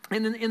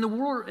 and in the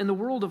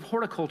world of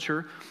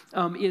horticulture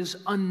is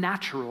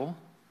unnatural,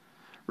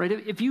 right?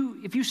 If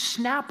you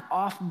snap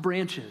off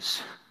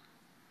branches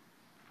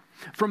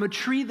from a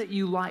tree that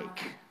you like,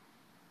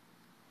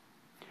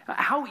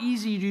 how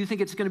easy do you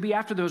think it's going to be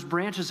after those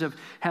branches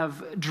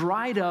have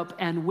dried up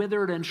and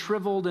withered and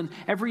shriveled and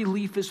every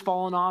leaf has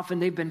fallen off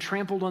and they've been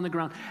trampled on the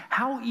ground?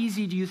 How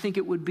easy do you think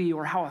it would be,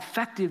 or how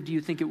effective do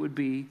you think it would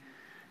be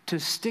to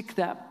stick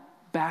that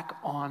back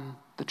on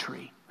the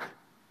tree?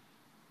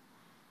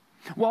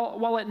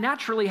 While it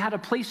naturally had a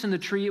place in the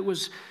tree, it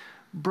was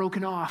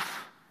broken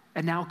off.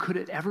 And now could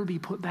it ever be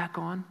put back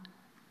on?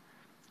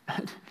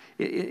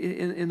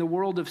 In the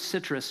world of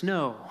citrus,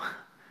 no,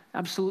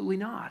 absolutely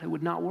not. It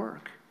would not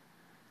work.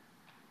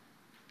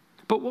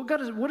 But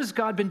what has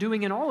God been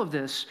doing in all of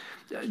this?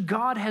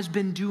 God has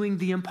been doing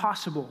the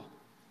impossible.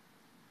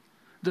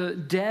 The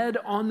dead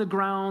on the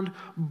ground,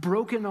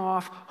 broken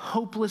off,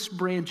 hopeless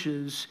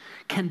branches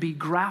can be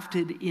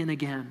grafted in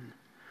again.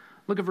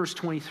 Look at verse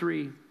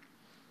 23.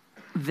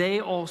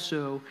 They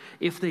also,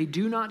 if they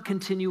do not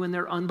continue in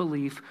their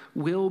unbelief,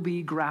 will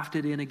be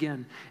grafted in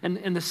again.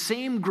 And the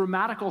same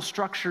grammatical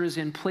structure is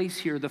in place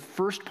here. The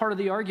first part of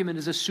the argument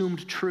is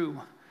assumed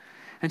true.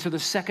 And so the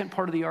second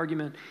part of the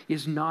argument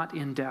is not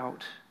in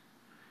doubt.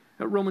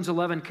 Romans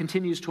 11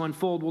 continues to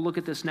unfold. We'll look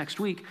at this next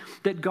week,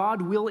 that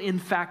God will in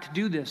fact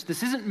do this.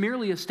 This isn't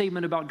merely a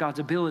statement about God's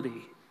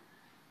ability.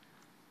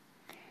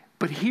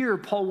 But here,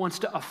 Paul wants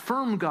to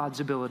affirm God's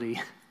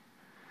ability.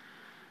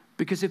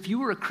 Because if you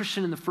were a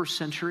Christian in the first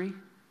century,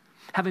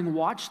 having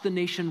watched the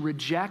nation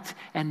reject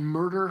and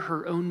murder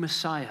her own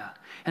Messiah,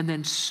 and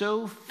then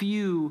so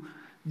few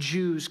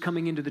Jews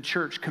coming into the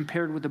church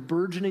compared with the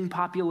burgeoning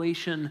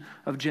population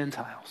of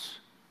Gentiles,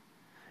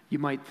 you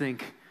might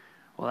think,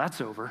 well, that's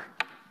over.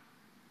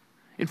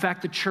 In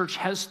fact, the church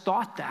has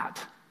thought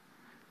that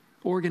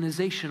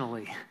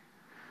organizationally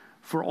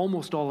for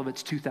almost all of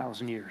its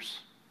 2,000 years.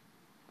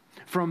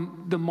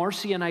 From the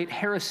Marcionite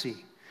heresy,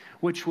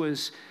 which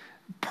was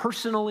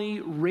personally,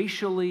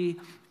 racially,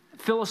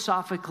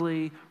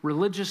 philosophically,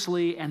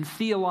 religiously, and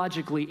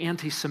theologically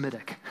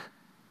anti-Semitic,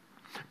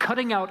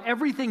 cutting out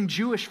everything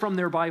Jewish from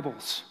their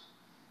Bibles,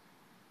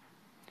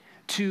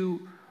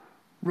 to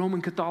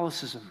Roman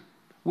Catholicism,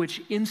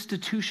 which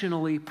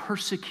institutionally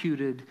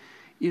persecuted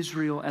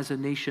Israel as a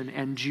nation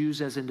and Jews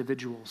as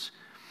individuals.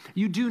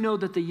 You do know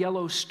that the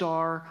yellow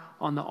star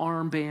on the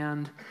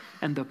armband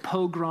and the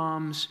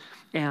pogroms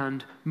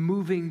and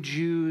moving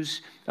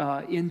Jews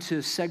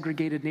into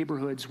segregated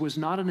neighborhoods was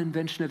not an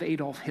invention of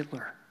Adolf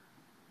Hitler.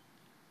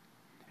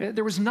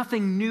 There was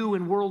nothing new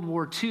in World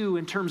War II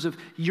in terms of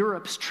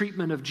Europe's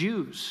treatment of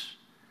Jews.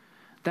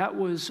 That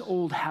was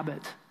old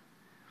habit.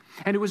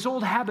 And it was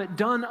old habit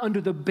done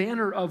under the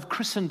banner of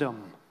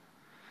Christendom.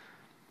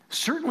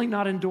 Certainly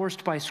not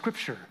endorsed by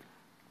Scripture.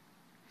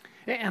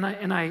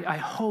 And I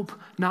hope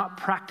not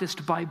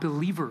practiced by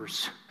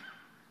believers,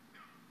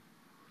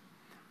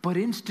 but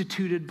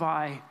instituted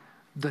by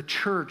the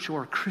church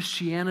or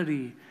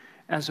Christianity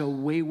as a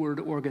wayward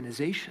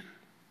organization.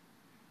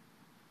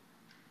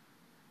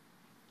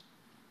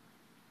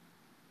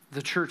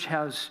 The church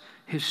has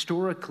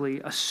historically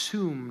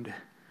assumed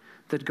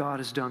that God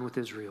is done with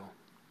Israel.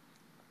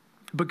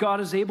 But God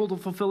is able to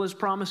fulfill his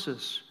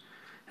promises.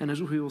 And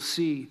as we will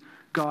see,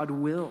 God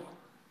will.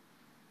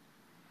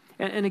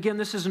 And again,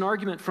 this is an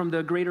argument from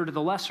the greater to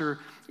the lesser.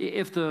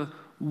 If the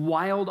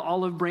wild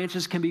olive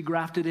branches can be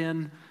grafted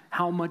in,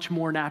 how much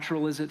more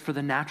natural is it for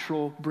the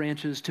natural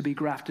branches to be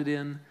grafted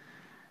in?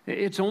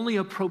 It's only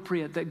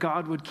appropriate that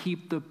God would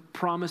keep the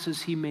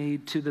promises he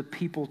made to the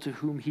people to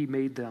whom he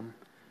made them.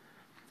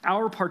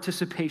 Our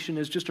participation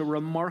is just a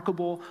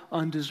remarkable,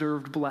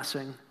 undeserved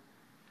blessing.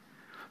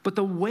 But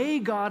the way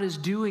God is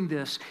doing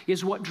this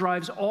is what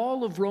drives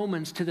all of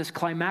Romans to this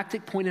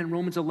climactic point in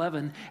Romans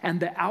 11 and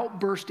the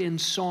outburst in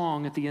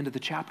song at the end of the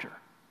chapter.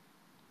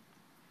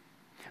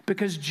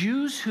 Because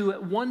Jews who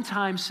at one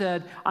time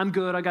said, I'm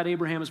good, I got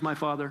Abraham as my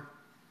father.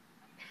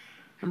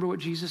 Remember what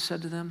Jesus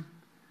said to them?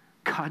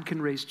 God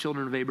can raise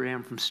children of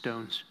Abraham from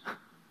stones.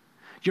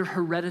 Your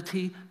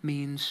heredity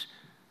means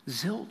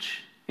zilch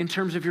in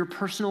terms of your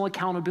personal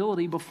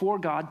accountability before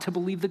God to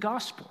believe the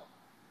gospel.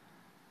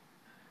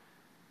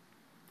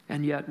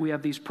 And yet we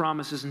have these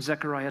promises in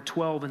Zechariah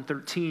 12 and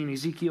 13,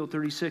 Ezekiel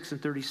 36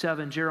 and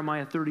 37,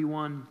 Jeremiah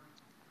 31,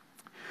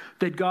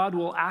 that God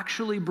will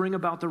actually bring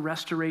about the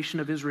restoration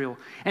of Israel.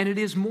 And it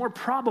is more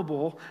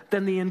probable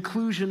than the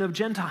inclusion of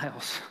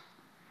Gentiles.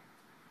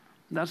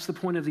 That's the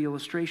point of the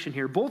illustration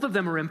here. Both of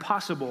them are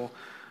impossible.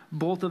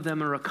 Both of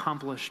them are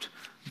accomplished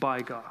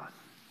by God.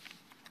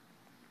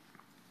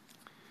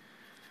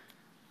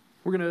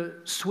 We're going to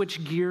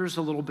switch gears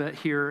a little bit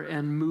here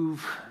and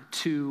move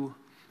to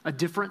a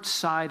different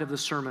side of the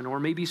sermon, or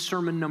maybe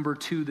sermon number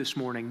 2 this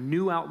morning.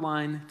 New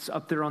outline, it's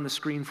up there on the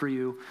screen for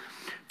you.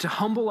 To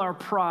humble our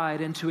pride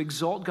and to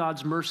exalt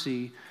God's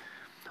mercy,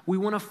 we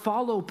want to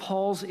follow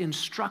Paul's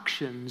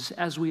instructions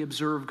as we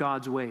observe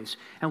God's ways.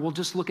 And we'll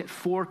just look at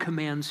 4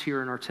 commands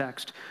here in our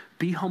text.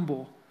 Be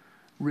humble,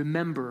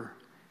 remember,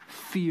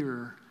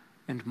 fear,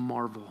 and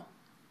marvel.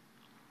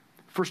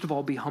 First of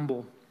all, be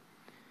humble.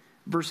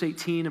 Verse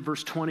 18 and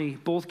verse 20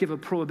 both give a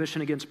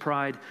prohibition against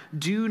pride.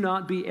 Do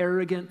not be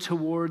arrogant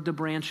toward the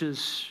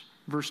branches.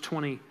 Verse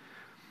 20,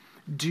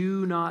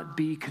 do not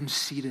be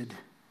conceited.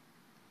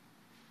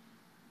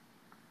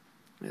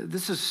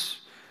 This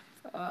is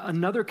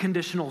another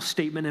conditional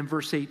statement in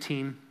verse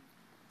 18.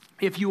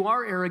 If you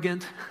are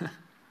arrogant,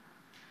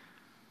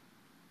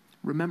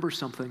 remember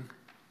something.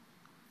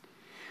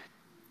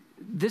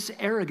 This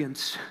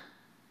arrogance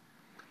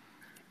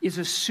is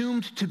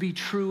assumed to be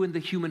true in the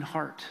human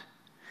heart.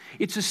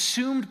 It's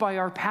assumed by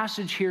our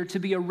passage here to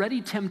be a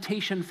ready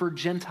temptation for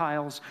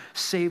Gentiles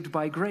saved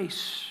by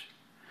grace.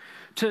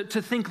 To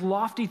think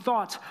lofty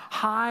thoughts,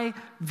 high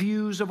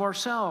views of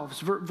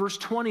ourselves. Verse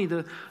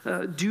 20,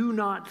 do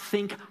not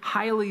think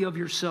highly of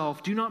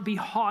yourself. Do not be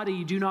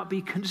haughty. Do not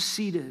be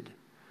conceited.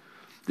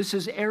 This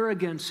is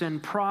arrogance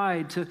and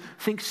pride, to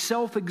think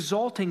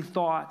self-exalting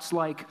thoughts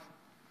like,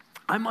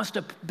 I must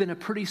have been a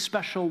pretty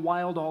special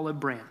wild olive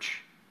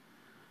branch.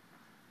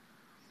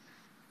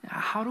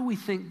 How do we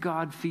think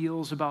God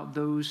feels about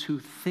those who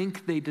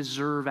think they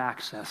deserve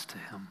access to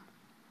him?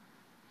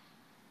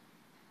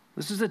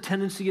 This is a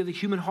tendency of the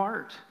human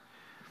heart,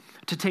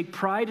 to take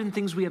pride in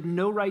things we have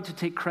no right to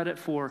take credit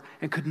for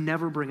and could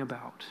never bring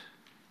about.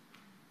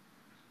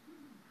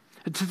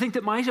 To think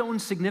that my own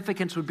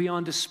significance would be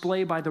on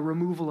display by the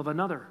removal of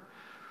another.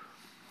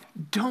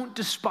 Don't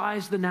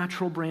despise the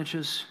natural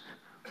branches,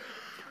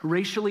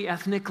 racially,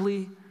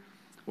 ethnically,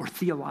 or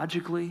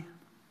theologically.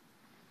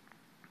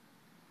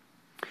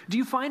 Do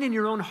you find in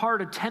your own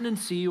heart a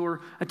tendency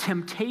or a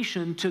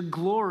temptation to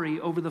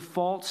glory over the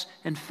faults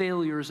and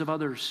failures of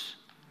others?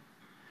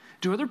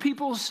 Do other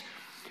people's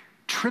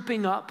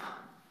tripping up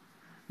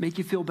make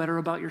you feel better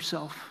about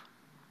yourself?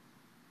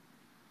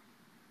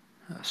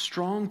 A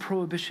strong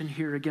prohibition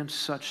here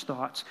against such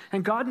thoughts.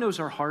 And God knows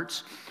our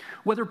hearts.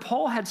 Whether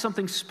Paul had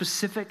something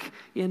specific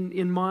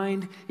in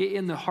mind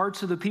in the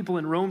hearts of the people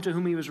in Rome to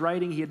whom he was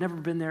writing, he had never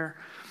been there,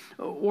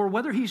 or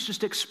whether he's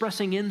just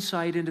expressing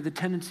insight into the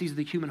tendencies of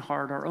the human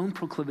heart, our own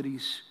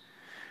proclivities,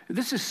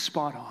 this is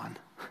spot on.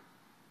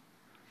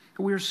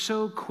 We are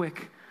so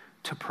quick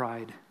to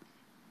pride.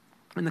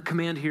 And the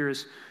command here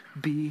is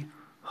be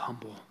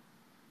humble.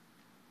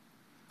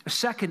 A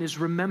second is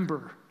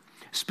remember.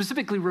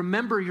 Specifically,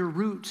 remember your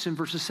roots in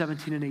verses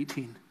 17 and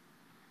 18.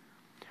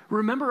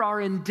 Remember our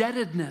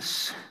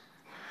indebtedness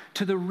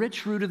to the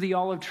rich root of the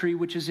olive tree,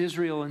 which is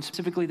Israel, and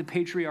specifically the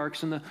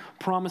patriarchs and the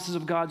promises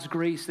of God's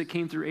grace that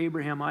came through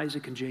Abraham,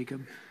 Isaac, and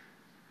Jacob.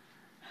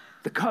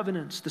 The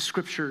covenants, the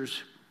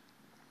scriptures.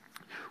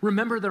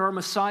 Remember that our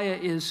Messiah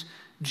is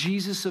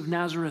Jesus of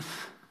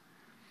Nazareth,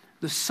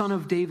 the son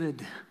of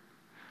David,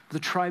 the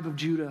tribe of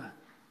Judah.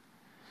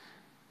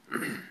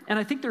 And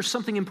I think there's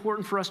something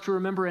important for us to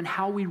remember in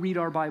how we read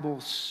our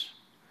Bibles.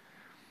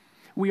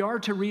 We are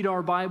to read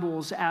our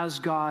Bibles as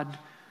God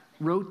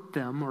wrote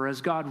them, or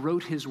as God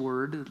wrote his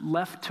word,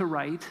 left to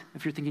right.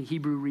 If you're thinking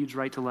Hebrew reads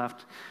right to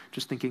left,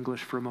 just think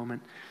English for a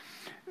moment.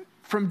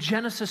 From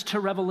Genesis to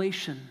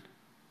Revelation.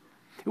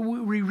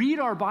 We read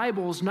our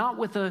Bibles not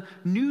with a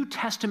New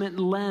Testament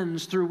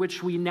lens through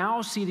which we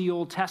now see the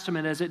Old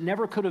Testament as it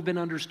never could have been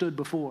understood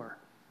before.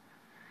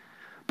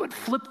 But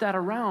flip that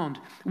around.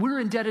 We're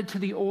indebted to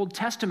the Old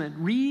Testament.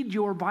 Read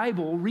your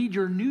Bible, read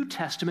your New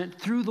Testament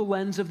through the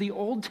lens of the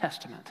Old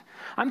Testament.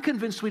 I'm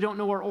convinced we don't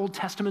know our Old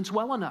Testaments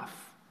well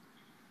enough.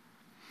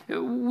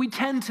 We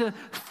tend to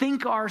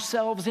think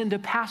ourselves into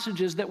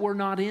passages that we're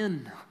not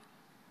in.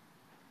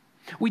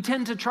 We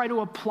tend to try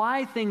to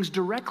apply things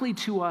directly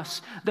to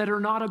us that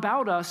are not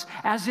about us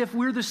as if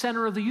we're the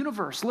center of the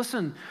universe.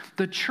 Listen,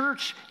 the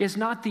church is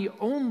not the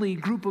only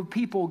group of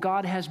people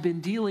God has been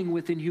dealing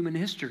with in human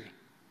history,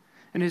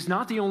 and is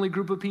not the only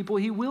group of people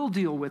he will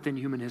deal with in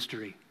human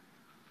history.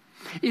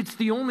 It's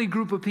the only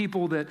group of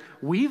people that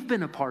we've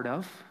been a part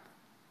of,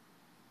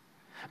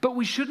 but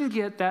we shouldn't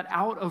get that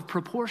out of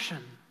proportion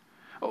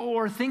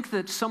or think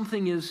that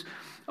something is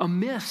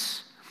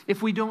amiss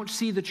if we don't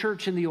see the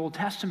church in the Old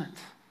Testament.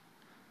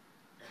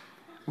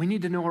 We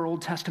need to know our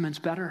Old Testaments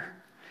better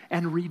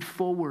and read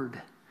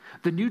forward.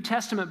 The New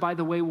Testament, by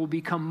the way, will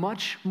become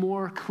much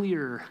more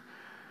clear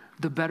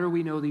the better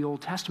we know the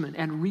Old Testament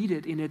and read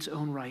it in its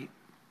own right.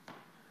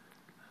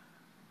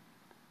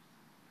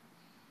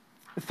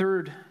 The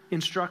third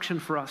instruction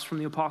for us from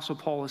the Apostle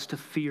Paul is to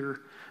fear.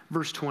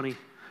 Verse 20,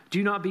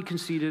 do not be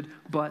conceited,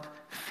 but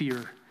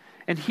fear.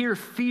 And here,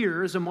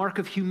 fear is a mark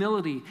of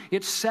humility.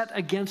 It's set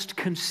against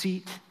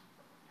conceit.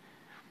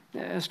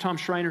 As Tom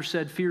Schreiner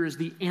said, fear is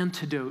the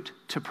antidote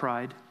to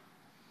pride.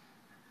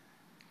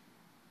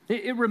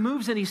 It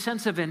removes any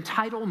sense of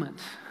entitlement.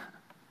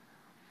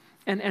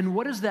 And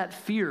what is that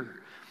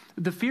fear?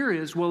 The fear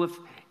is, well,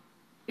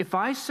 if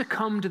I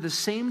succumb to the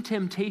same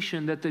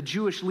temptation that the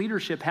Jewish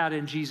leadership had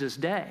in Jesus'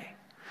 day,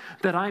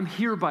 that I'm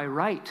here by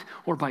right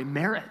or by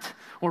merit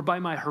or by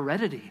my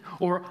heredity,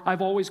 or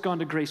I've always gone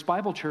to Grace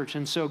Bible Church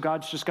and so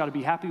God's just got to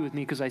be happy with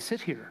me because I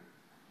sit here.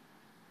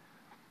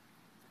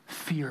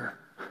 Fear.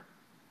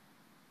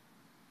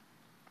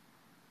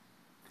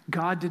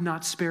 God did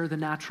not spare the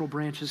natural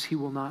branches. He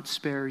will not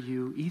spare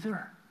you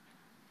either.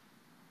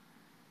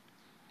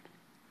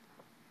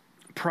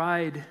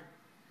 Pride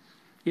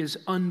is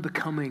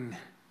unbecoming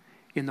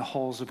in the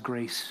halls of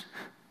grace.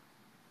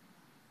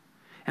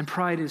 And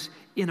pride is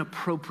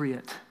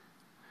inappropriate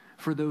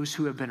for those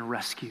who have been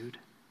rescued.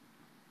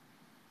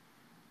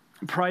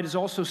 Pride is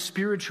also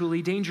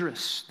spiritually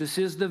dangerous. This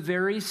is the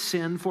very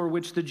sin for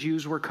which the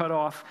Jews were cut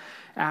off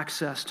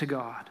access to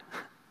God.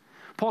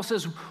 Paul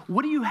says,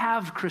 what do you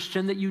have,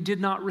 Christian, that you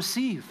did not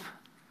receive?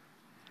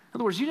 In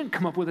other words, you didn't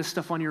come up with this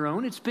stuff on your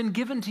own. It's been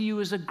given to you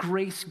as a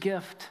grace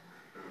gift.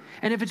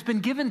 And if it's been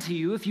given to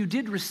you, if you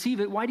did receive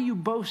it, why do you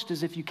boast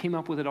as if you came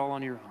up with it all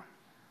on your own?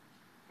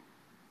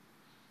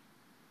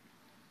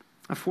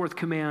 A fourth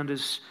command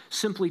is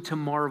simply to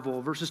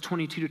marvel. Verses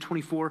 22 to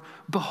 24,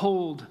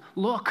 behold,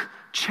 look,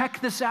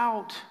 check this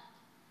out.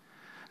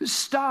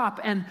 Stop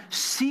and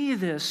see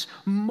this,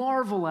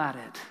 marvel at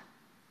it.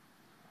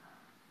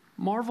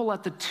 Marvel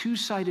at the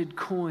two-sided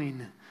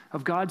coin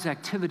of God's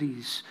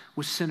activities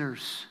with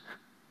sinners.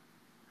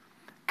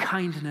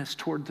 Kindness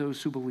toward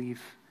those who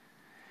believe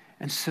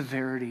and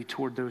severity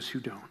toward those who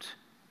don't.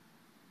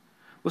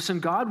 Listen,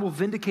 God will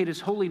vindicate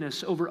his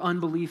holiness over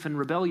unbelief and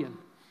rebellion,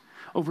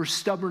 over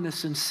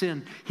stubbornness and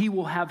sin. He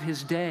will have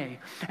his day.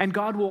 And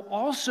God will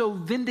also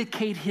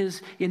vindicate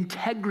his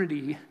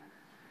integrity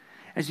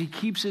as he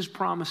keeps his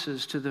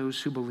promises to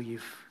those who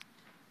believe.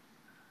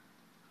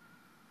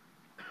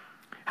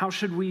 How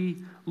should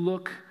we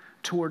look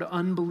toward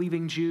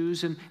unbelieving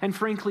Jews and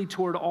frankly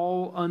toward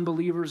all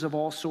unbelievers of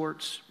all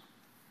sorts?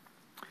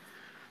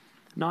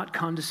 Not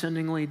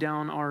condescendingly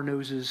down our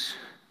noses,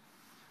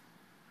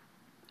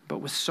 but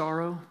with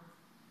sorrow,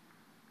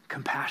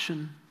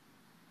 compassion,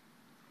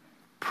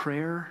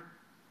 prayer,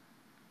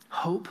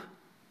 hope,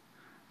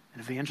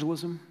 and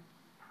evangelism.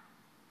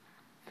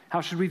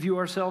 How should we view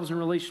ourselves in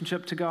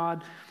relationship to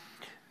God?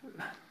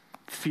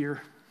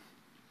 Fear,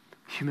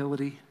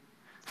 humility,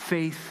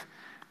 faith,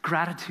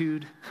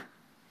 gratitude.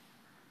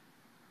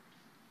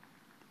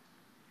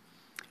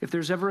 If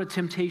there's ever a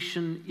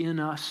temptation in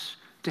us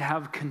to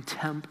have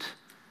contempt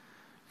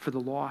for the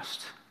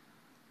lost,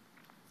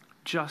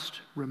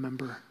 just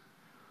remember,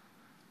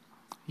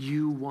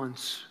 you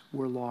once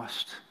were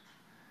lost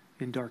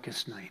in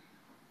darkest night.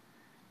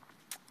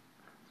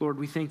 Lord,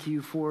 we thank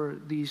you for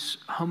these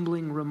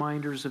humbling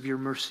reminders of your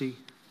mercy.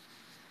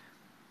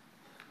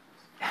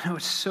 I know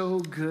it's so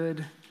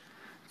good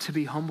to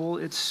be humble.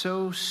 It's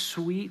so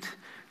sweet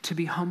to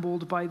be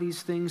humbled by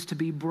these things, to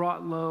be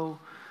brought low,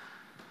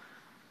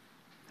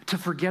 to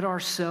forget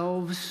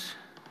ourselves,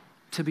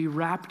 to be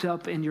wrapped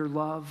up in your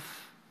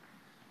love.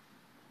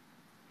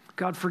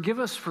 God, forgive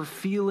us for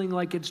feeling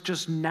like it's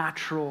just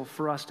natural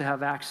for us to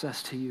have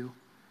access to you.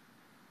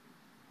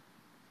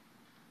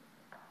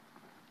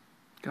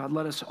 God,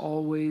 let us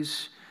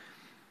always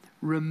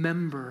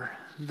remember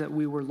that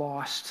we were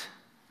lost,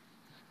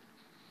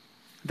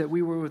 that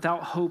we were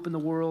without hope in the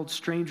world,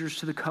 strangers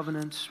to the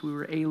covenants, we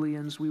were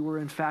aliens, we were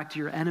in fact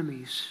your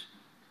enemies.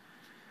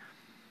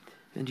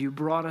 And you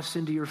brought us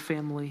into your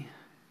family.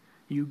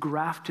 You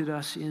grafted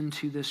us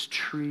into this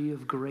tree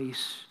of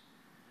grace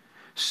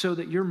so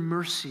that your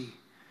mercy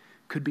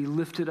could be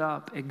lifted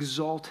up,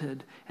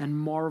 exalted, and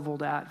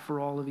marveled at for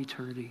all of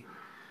eternity.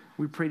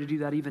 We pray to do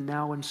that even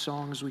now in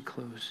song as we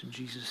close. In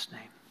Jesus'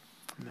 name,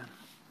 amen.